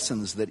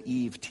lessons that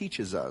Eve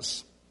teaches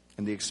us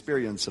in the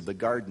experience of the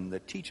garden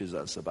that teaches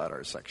us about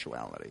our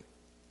sexuality.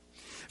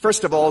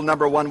 First of all,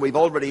 number one, we've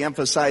already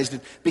emphasized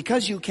it.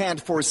 Because you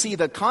can't foresee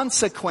the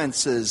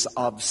consequences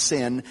of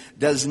sin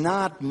does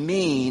not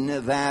mean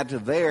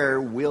that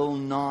there will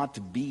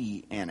not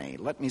be any.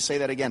 Let me say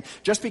that again.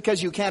 Just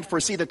because you can't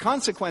foresee the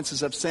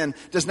consequences of sin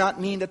does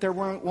not mean that there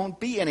won't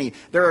be any.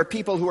 There are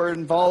people who are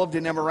involved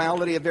in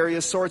immorality of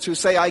various sorts who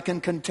say, "I can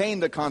contain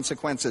the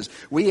consequences."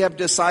 We have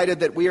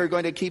decided that we are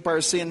going to keep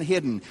our sin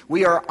hidden.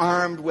 We are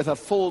armed with a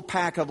full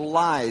pack of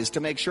lies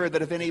to make sure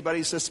that if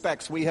anybody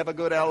suspects, we have a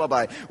good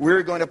alibi.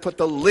 We're going to put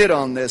the lid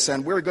on this,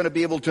 and we're going to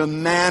be able to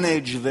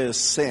manage this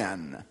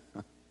sin.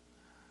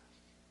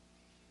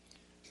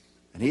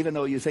 And even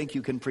though you think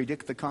you can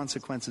predict the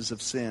consequences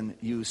of sin,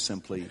 you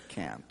simply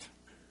can't.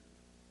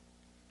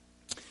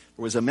 There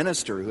was a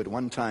minister who at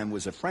one time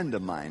was a friend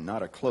of mine,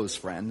 not a close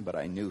friend, but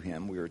I knew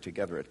him. We were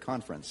together at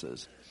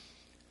conferences,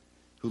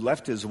 who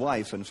left his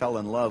wife and fell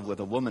in love with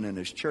a woman in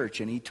his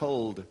church, and he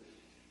told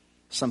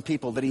some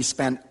people that he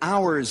spent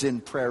hours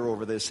in prayer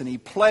over this, and he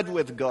pled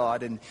with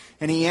God, and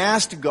he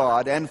asked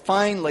God, and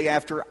finally,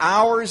 after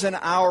hours and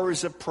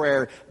hours of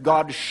prayer,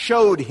 God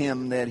showed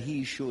him that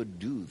he should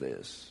do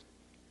this.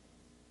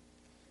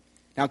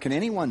 Now, can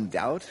anyone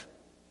doubt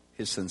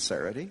his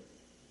sincerity?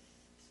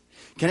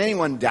 Can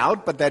anyone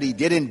doubt but that he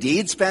did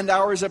indeed spend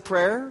hours of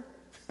prayer?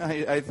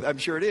 I'm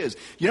sure it is.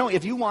 You know,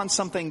 if you want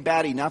something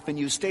bad enough and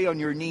you stay on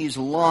your knees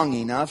long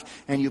enough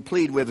and you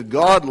plead with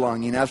God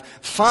long enough,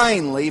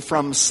 finally,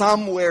 from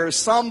somewhere,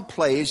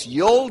 someplace,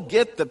 you'll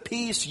get the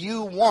peace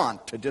you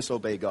want to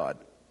disobey God.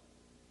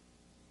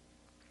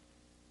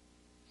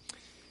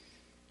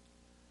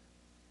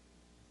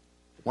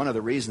 One of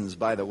the reasons,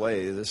 by the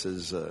way, this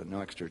is no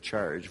extra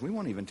charge. We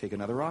won't even take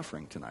another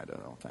offering tonight, I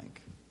don't think.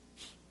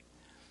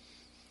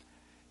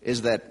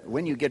 Is that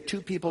when you get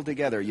two people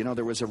together, you know,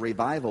 there was a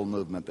revival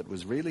movement that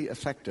was really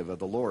effective of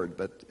the Lord,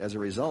 but as a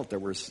result, there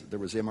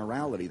was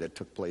immorality that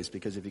took place,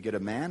 because if you get a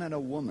man and a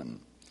woman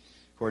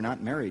who are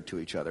not married to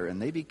each other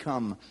and they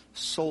become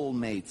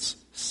soulmates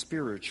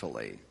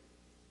spiritually,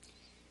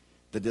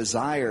 the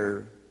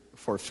desire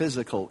for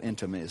physical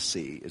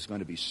intimacy is going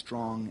to be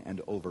strong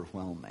and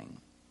overwhelming.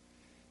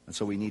 And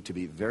so we need to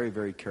be very,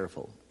 very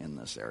careful in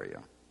this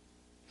area.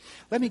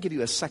 Let me give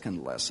you a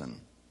second lesson.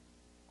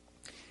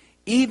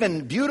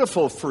 Even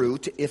beautiful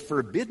fruit, if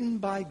forbidden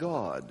by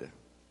God,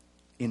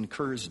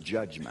 incurs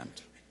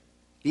judgment.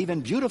 Even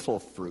beautiful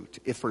fruit,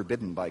 if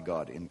forbidden by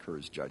God,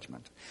 incurs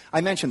judgment.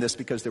 I mention this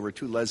because there were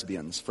two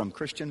lesbians from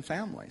Christian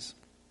families.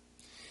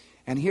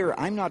 And here,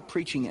 I'm not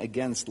preaching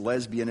against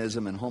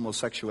lesbianism and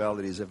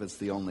homosexuality as if it's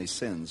the only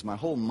sins. My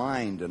whole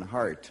mind and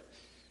heart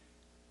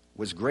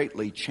was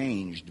greatly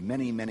changed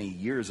many, many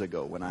years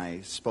ago when I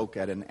spoke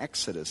at an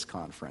Exodus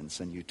conference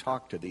and you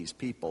talked to these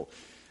people.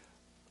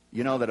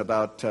 You know that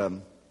about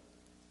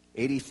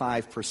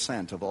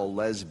 85% of all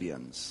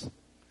lesbians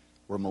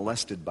were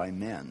molested by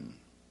men.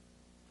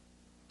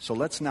 So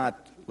let's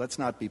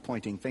not be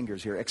pointing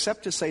fingers here,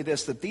 except to say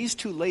this, that these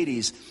two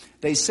ladies,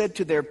 they said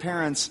to their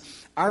parents,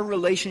 "Our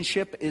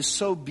relationship is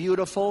so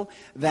beautiful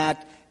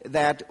that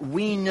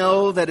we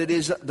know that it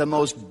is the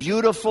most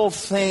beautiful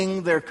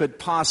thing there could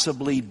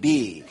possibly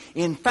be.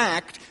 In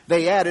fact,"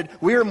 they added,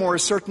 "we're more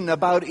certain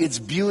about its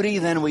beauty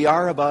than we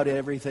are about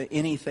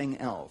anything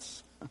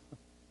else."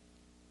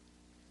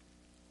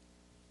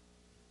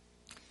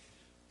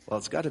 Well,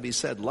 it's got to be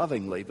said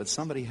lovingly, but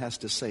somebody has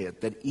to say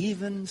it, that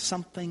even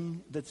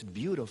something that's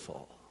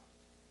beautiful,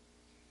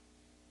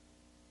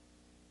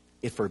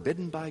 if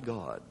forbidden by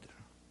God,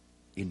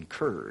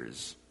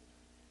 incurs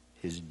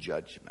his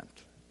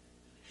judgment.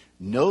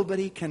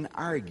 Nobody can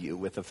argue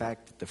with the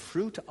fact that the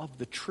fruit of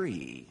the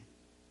tree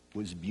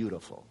was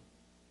beautiful.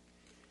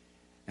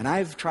 And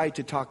I've tried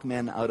to talk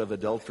men out of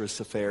adulterous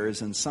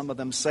affairs, and some of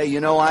them say, you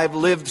know, I've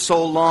lived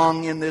so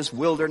long in this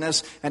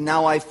wilderness, and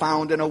now I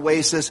found an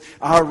oasis.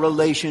 Our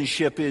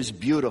relationship is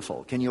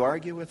beautiful. Can you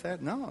argue with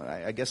that? No,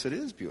 I guess it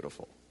is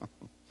beautiful.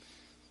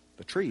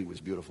 The tree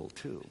was beautiful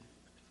too.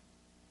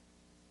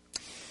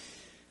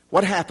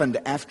 What happened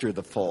after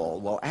the fall?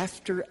 Well,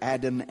 after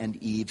Adam and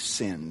Eve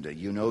sinned,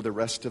 you know the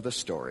rest of the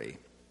story.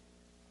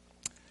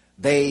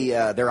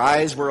 Their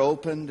eyes were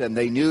opened, and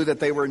they knew that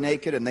they were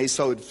naked, and they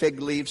sewed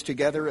fig leaves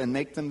together and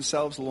make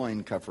themselves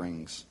loin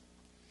coverings.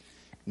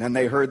 And then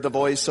they heard the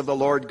voice of the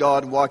Lord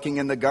God walking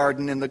in the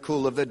garden in the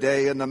cool of the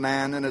day, and the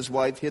man and his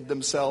wife hid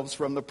themselves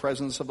from the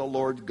presence of the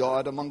Lord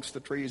God amongst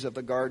the trees of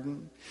the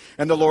garden.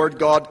 And the Lord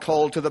God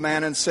called to the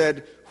man and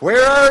said,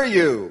 "Where are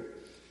you?"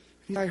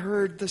 I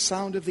heard the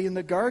sound of thee in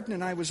the garden,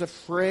 and I was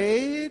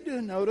afraid,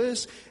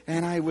 notice,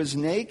 and I was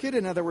naked.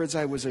 In other words,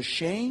 I was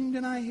ashamed,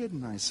 and I hid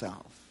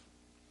myself.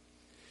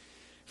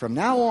 From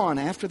now on,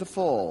 after the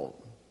fall,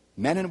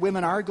 men and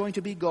women are going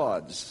to be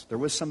gods. There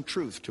was some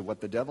truth to what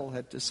the devil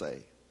had to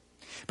say.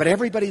 But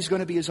everybody's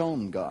going to be his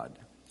own God.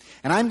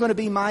 And I'm going to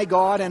be my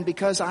God, and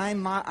because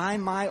I'm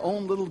my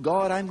own little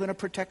God, I'm going to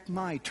protect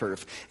my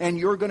turf. And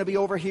you're going to be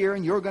over here,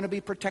 and you're going to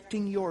be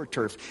protecting your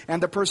turf.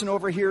 And the person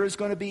over here is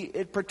going to be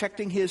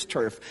protecting his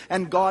turf.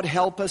 And God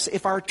help us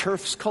if our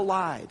turfs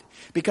collide.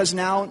 Because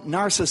now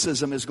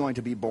narcissism is going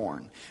to be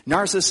born.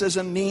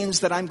 Narcissism means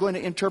that I'm going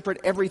to interpret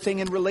everything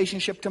in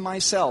relationship to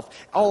myself.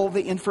 All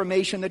the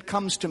information that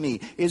comes to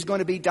me is going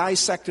to be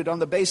dissected on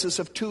the basis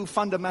of two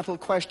fundamental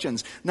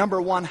questions. Number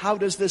one, how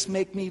does this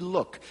make me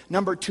look?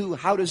 Number two,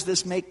 how does this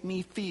make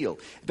me feel?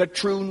 The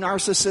true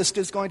narcissist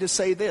is going to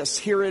say this.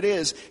 Here it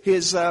is. He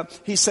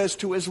says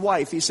to his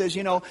wife, he says,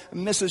 you know,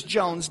 Mrs.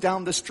 Jones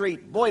down the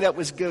street, boy, that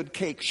was good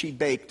cake she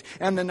baked.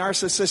 And the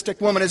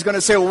narcissistic woman is going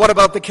to say, well, what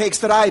about the cakes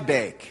that I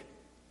bake?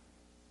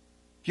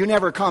 You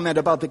never comment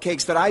about the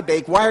cakes that I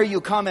bake. Why are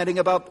you commenting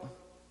about...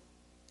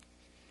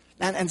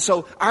 And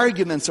so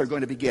arguments are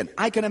going to begin.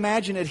 I can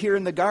imagine it here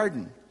in the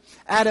garden.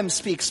 Adam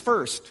speaks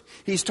first.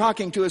 He's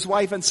talking to his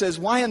wife and says,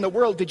 why in the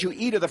world did you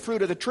eat of the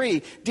fruit of the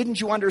tree?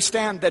 Didn't you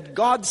understand that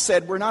God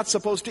said we're not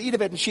supposed to eat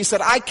of it? And she said,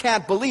 I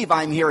can't believe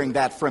I'm hearing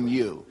that from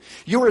you.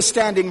 You were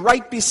standing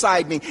right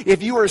beside me.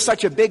 If you were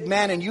such a big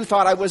man and you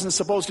thought I wasn't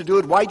supposed to do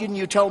it, why didn't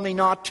you tell me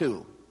not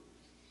to?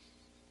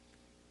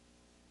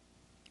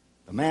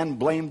 The man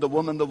blamed the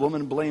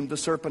woman blamed the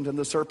serpent, and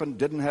the serpent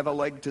didn't have a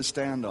leg to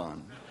stand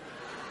on.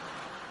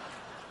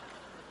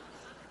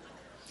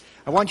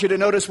 I want you to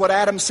notice what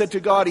Adam said to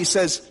God. He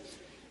says,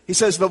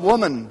 the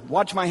woman,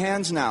 watch my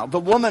hands now, the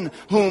woman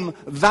whom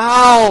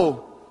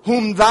thou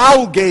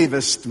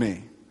gavest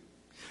me.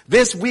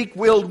 This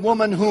weak-willed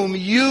woman whom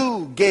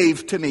you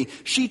gave to me,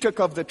 she took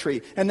of the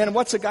tree. And then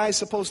what's a guy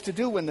supposed to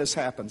do when this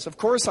happens? Of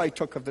course I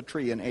took of the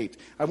tree and ate.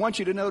 I want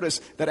you to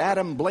notice that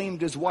Adam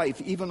blamed his wife,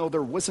 even though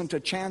there wasn't a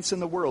chance in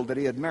the world that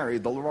he had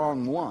married the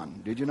wrong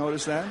one. Did you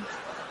notice that?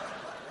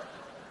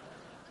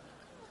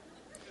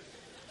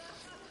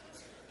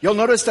 You'll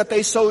notice that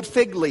they sewed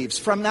fig leaves.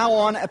 From now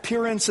on,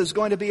 appearance is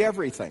going to be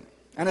everything.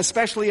 And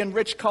especially in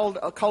rich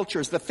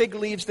cultures, the fig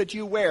leaves that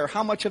you wear,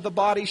 how much of the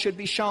body should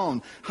be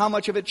shown, how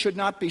much of it should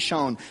not be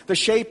shown, the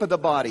shape of the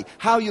body,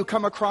 how you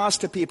come across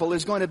to people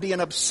is going to be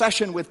an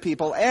obsession with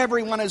people.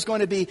 Everyone is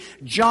going to be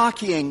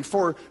jockeying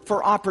for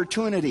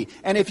opportunity.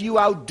 And if you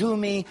outdo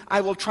me,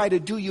 I will try to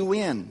do you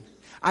in.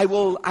 I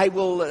will,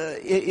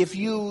 if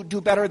you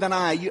do better than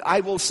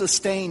I will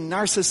sustain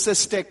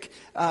narcissistic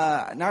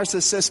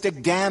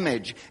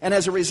damage. And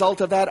as a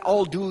result of that,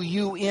 I'll do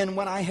you in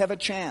when I have a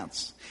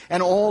chance.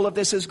 And all of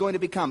this is going to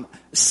become,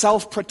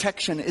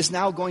 self-protection is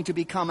now going to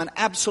become an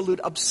absolute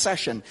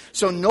obsession.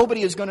 So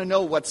nobody is going to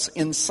know what's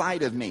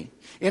inside of me.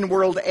 In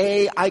world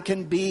A, I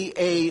can be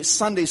a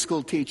Sunday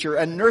school teacher,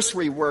 a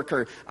nursery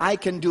worker. I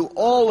can do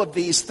all of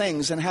these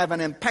things and have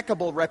an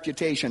impeccable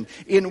reputation.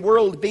 In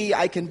world B,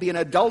 I can be an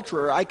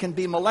adulterer. I can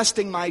be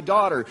molesting my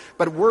daughter.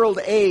 But world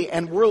A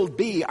and world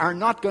B are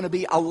not going to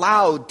be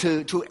allowed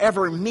to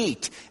ever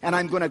meet. And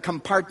I'm going to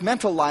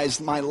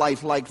compartmentalize my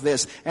life like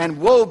this. And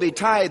woe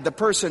betide the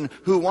person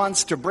who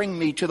wants to bring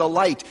me to the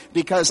light,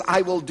 because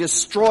I will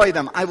destroy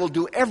them. I will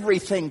do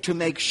everything to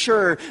make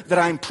sure that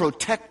I'm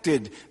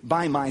protected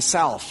by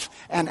myself.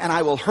 And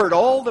I will hurt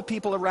all the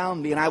people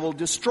around me, and I will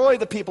destroy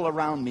the people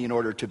around me in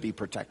order to be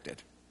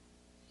protected.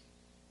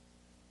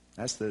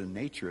 That's the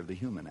nature of the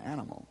human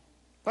animal.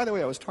 By the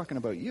way, I was talking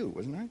about you,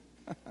 wasn't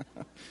I?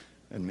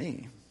 And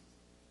me.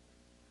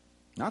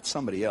 Not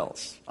somebody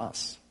else,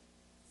 us.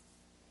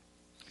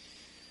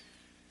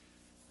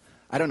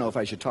 I don't know if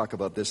I should talk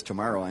about this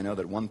tomorrow. I know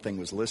that one thing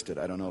was listed.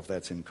 I don't know if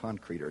that's in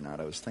concrete or not.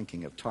 I was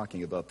thinking of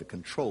talking about the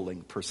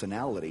controlling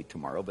personality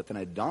tomorrow, but then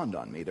it dawned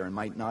on me there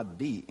might not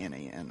be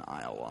any in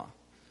Iowa.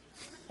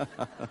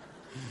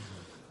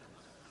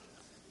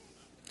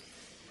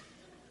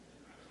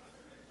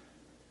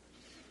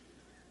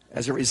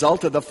 As a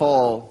result of the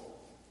fall,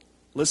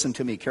 listen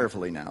to me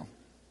carefully now.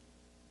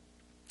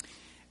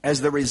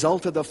 As the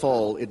result of the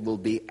fall, it will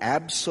be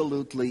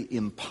absolutely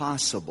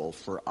impossible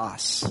for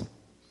us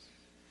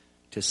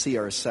to see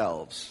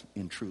ourselves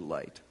in true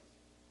light.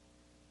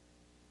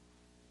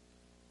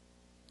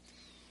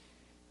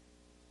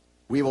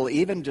 We will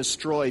even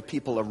destroy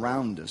people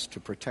around us to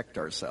protect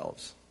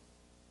ourselves.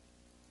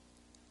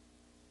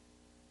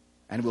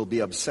 And we'll be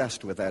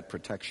obsessed with that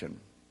protection.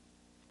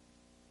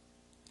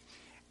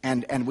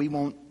 And we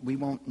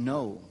won't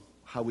know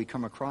how we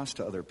come across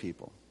to other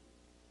people.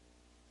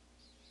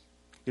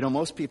 You know,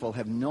 most people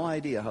have no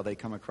idea how they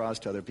come across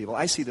to other people.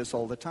 I see this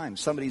all the time.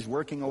 Somebody's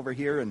working over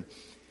here and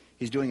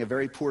he's doing a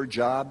very poor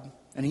job,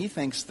 and he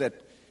thinks that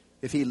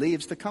if he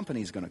leaves, the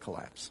company's going to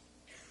collapse.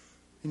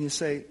 And you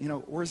say, you know,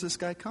 where's this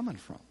guy coming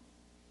from?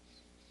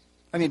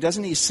 I mean,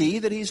 doesn't he see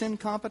that he's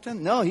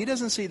incompetent? No, he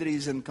doesn't see that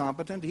he's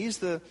incompetent. He's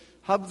the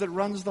hub that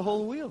runs the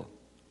whole wheel.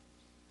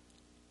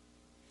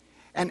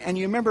 And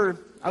you remember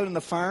out on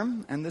the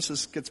farm, and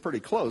this gets pretty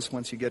close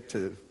once you get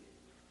to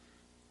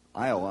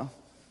Iowa.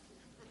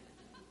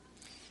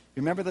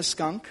 You remember the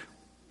skunk?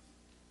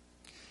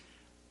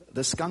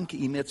 The skunk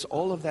emits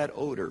all of that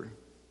odor.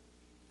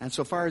 And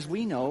so far as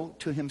we know,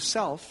 to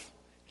himself,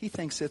 he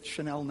thinks it's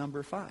Chanel No.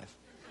 5.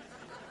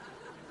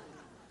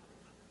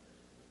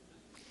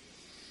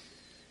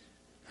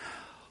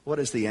 What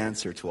is the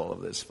answer to all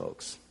of this,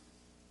 folks?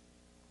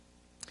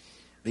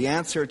 The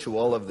answer to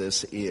all of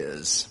this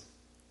is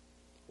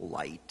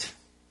light.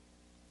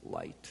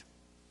 Light.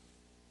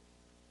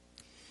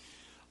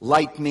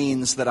 Light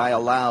means that I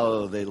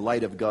allow the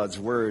light of God's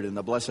Word and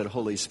the blessed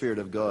Holy Spirit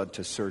of God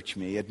to search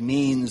me. It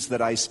means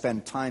that I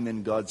spend time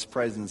in God's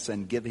presence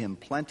and give Him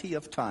plenty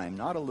of time,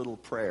 not a little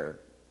prayer.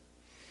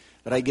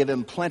 That I give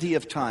Him plenty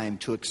of time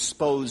to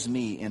expose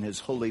me in His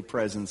holy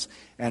presence,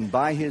 and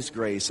by His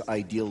grace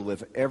I deal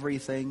with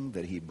everything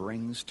that He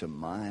brings to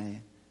my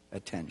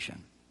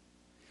attention.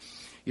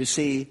 You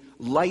see,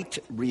 light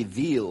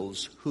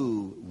reveals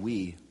who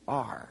we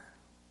are.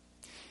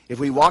 If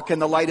we walk in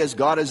the light as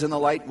God is in the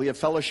light, we have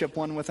fellowship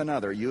one with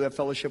another. You have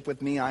fellowship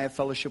with me, I have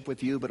fellowship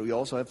with you, but we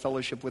also have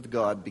fellowship with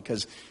God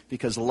because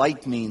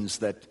light means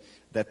that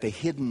the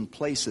hidden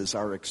places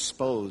are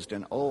exposed,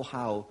 and oh,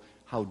 how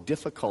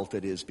difficult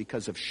it is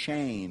because of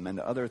shame and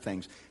other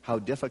things, how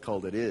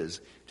difficult it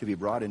is to be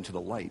brought into the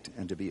light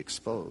and to be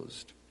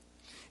exposed.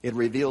 It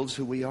reveals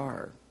who we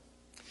are.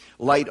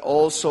 Light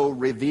also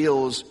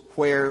reveals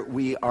where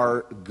we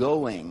are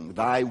going.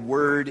 Thy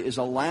word is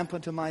a lamp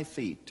unto my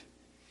feet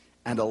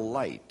and a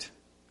light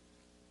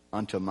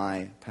unto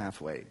my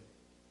pathway.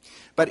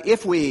 But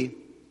if we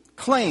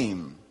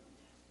claim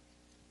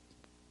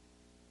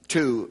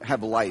to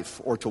have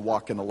life or to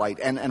walk in the light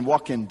and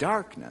walk in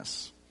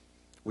darkness,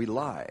 we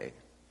lie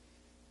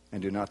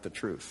and do not the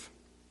truth.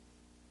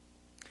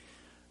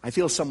 I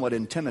feel somewhat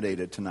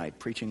intimidated tonight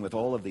preaching with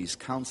all of these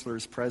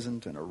counselors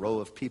present and a row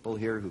of people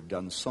here who've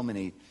done so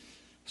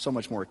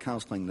much more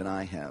counseling than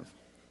I have.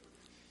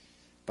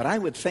 But I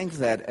would think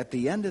that at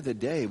the end of the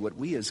day, what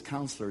we as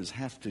counselors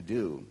have to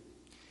do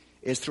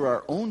is through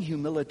our own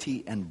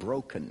humility and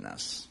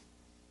brokenness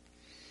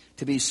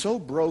to be so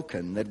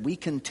broken that we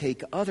can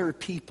take other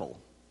people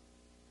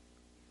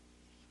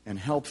and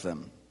help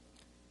them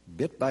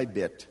bit by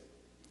bit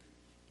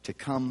to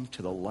come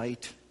to the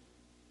light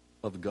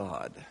of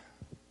God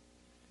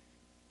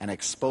and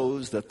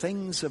expose the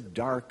things of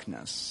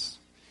darkness.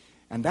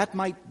 And that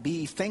might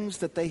be things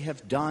that they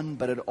have done,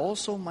 but it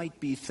also might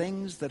be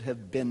things that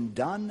have been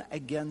done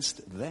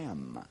against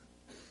them.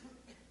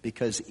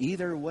 Because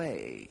either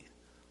way,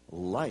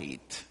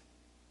 light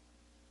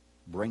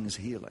brings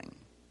healing.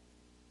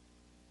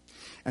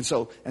 And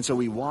so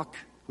we walk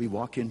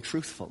in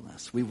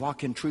truthfulness. We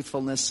walk in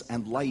truthfulness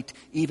and light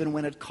even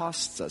when it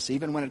costs us.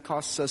 Even when it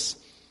costs us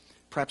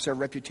perhaps our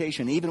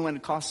reputation. Even when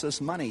it costs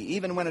us money.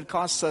 Even when it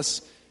costs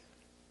us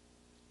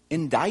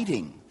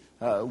indicting.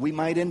 We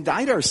might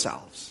indict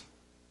ourselves.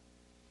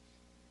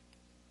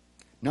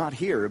 Not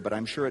here, but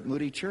I'm sure at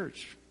Moody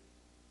Church.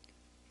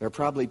 There are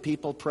probably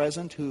people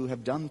present who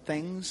have done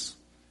things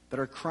that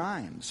are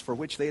crimes for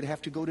which they'd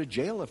have to go to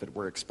jail if it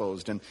were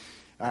exposed. And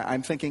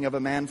I'm thinking of a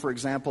man, for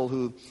example,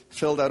 who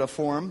filled out a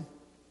form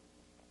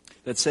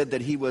that said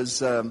that he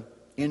was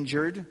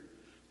injured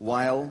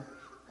while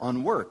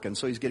on work, and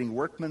so he's getting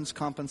workman's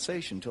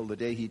compensation till the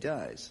day he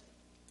dies.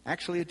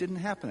 Actually, it didn't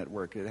happen at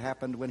work. It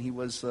happened when he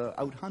was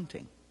out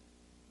hunting.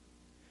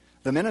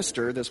 The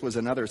minister, this was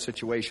another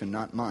situation,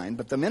 not mine,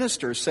 but the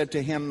minister said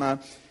to him,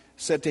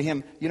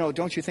 you know,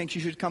 don't you think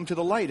you should come to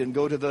the light and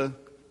go to the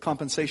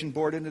compensation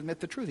board and admit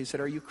the truth? He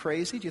said, are you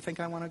crazy? Do you think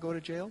I want to go to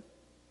jail?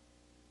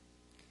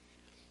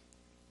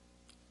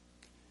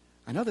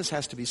 I know this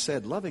has to be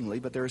said lovingly,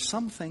 but there are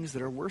some things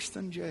that are worse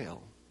than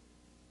jail.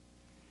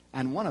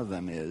 And one of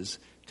them is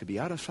to be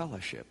out of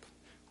fellowship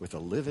with a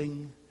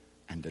living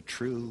and a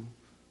true,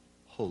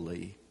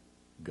 holy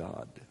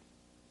God.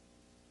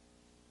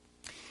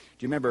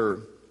 Do you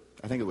remember,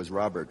 I think it was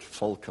Robert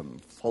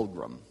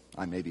Fulghum,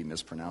 I may be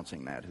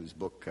mispronouncing that, whose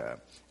book,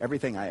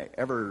 Everything I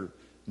Ever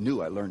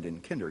Knew I Learned in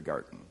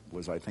Kindergarten,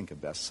 was, I think, a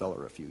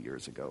bestseller a few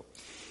years ago.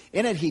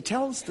 In it, he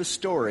tells the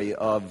story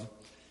of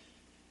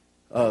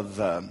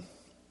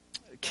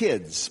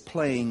kids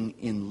playing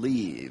in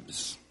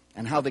leaves.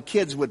 and how the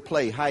kids would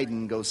play hide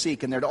and go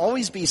seek. And there'd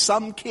always be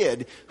some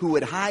kid who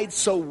would hide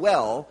so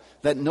well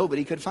that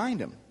nobody could find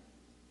him.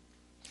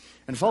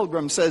 And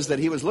Fulgrim says that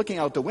he was looking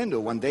out the window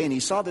one day and he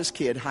saw this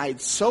kid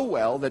hide so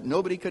well that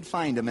nobody could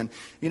find him. And,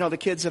 the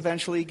kids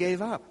eventually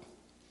gave up.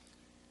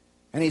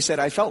 And he said,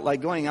 I felt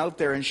like going out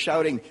there and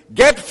shouting,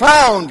 "Get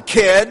found,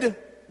 kid!"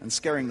 and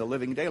scaring the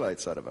living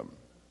daylights out of him.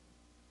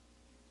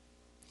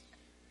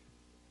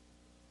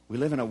 We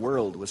live in a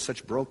world with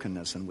such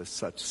brokenness and with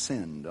such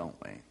sin, don't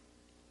we?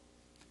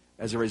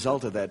 As a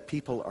result of that,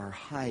 people are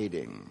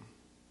hiding.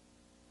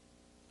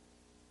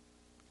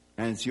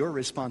 And it's your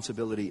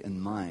responsibility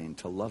and mine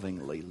to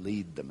lovingly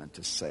lead them and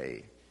to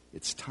say,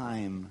 it's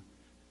time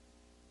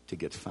to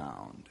get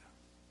found.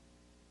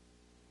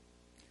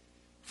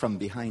 From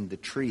behind the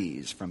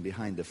trees, from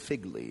behind the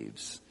fig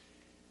leaves,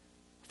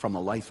 from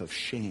a life of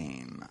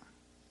shame,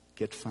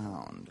 get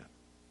found.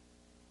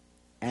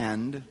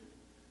 And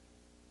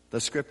the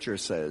scripture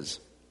says,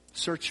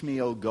 search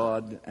me, O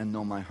God, and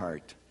know my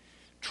heart.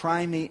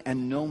 Try me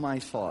and know my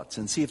thoughts,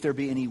 and see if there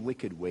be any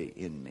wicked way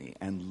in me,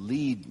 and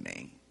lead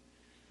me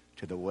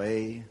to the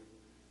way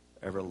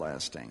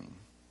everlasting.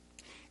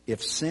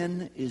 If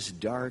sin is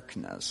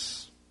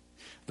darkness,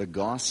 the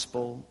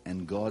gospel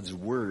and God's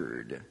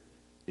word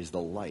is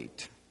the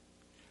light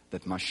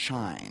that must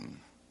shine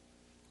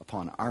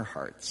upon our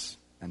hearts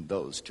and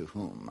those to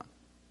whom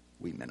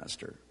we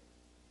minister.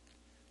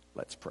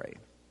 Let's pray.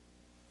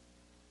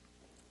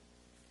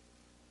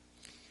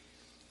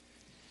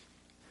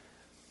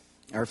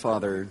 Our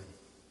Father,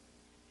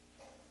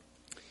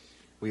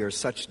 we are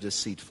such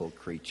deceitful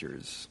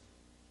creatures.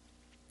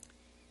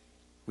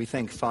 We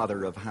think,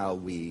 Father, of how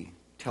we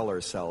tell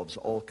ourselves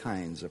all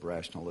kinds of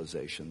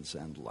rationalizations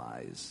and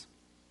lies.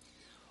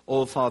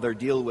 Oh, Father,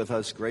 deal with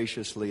us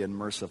graciously and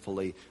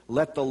mercifully.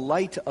 Let the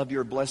light of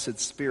your blessed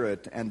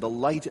Spirit and the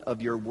light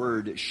of your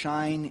word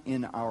shine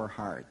in our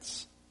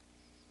hearts.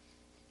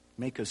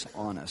 Make us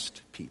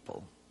honest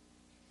people.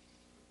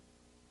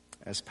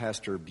 As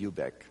Pastor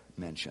Bubeck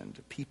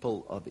mentioned,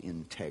 people of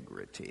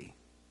integrity.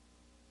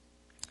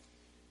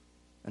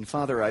 And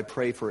Father, I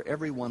pray for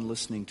everyone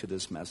listening to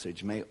this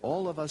message, may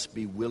all of us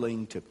be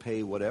willing to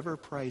pay whatever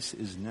price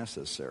is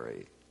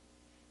necessary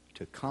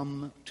to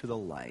come to the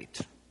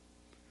light.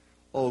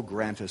 Oh,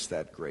 grant us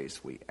that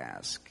grace, we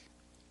ask.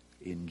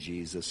 In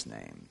Jesus'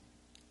 name,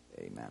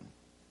 amen.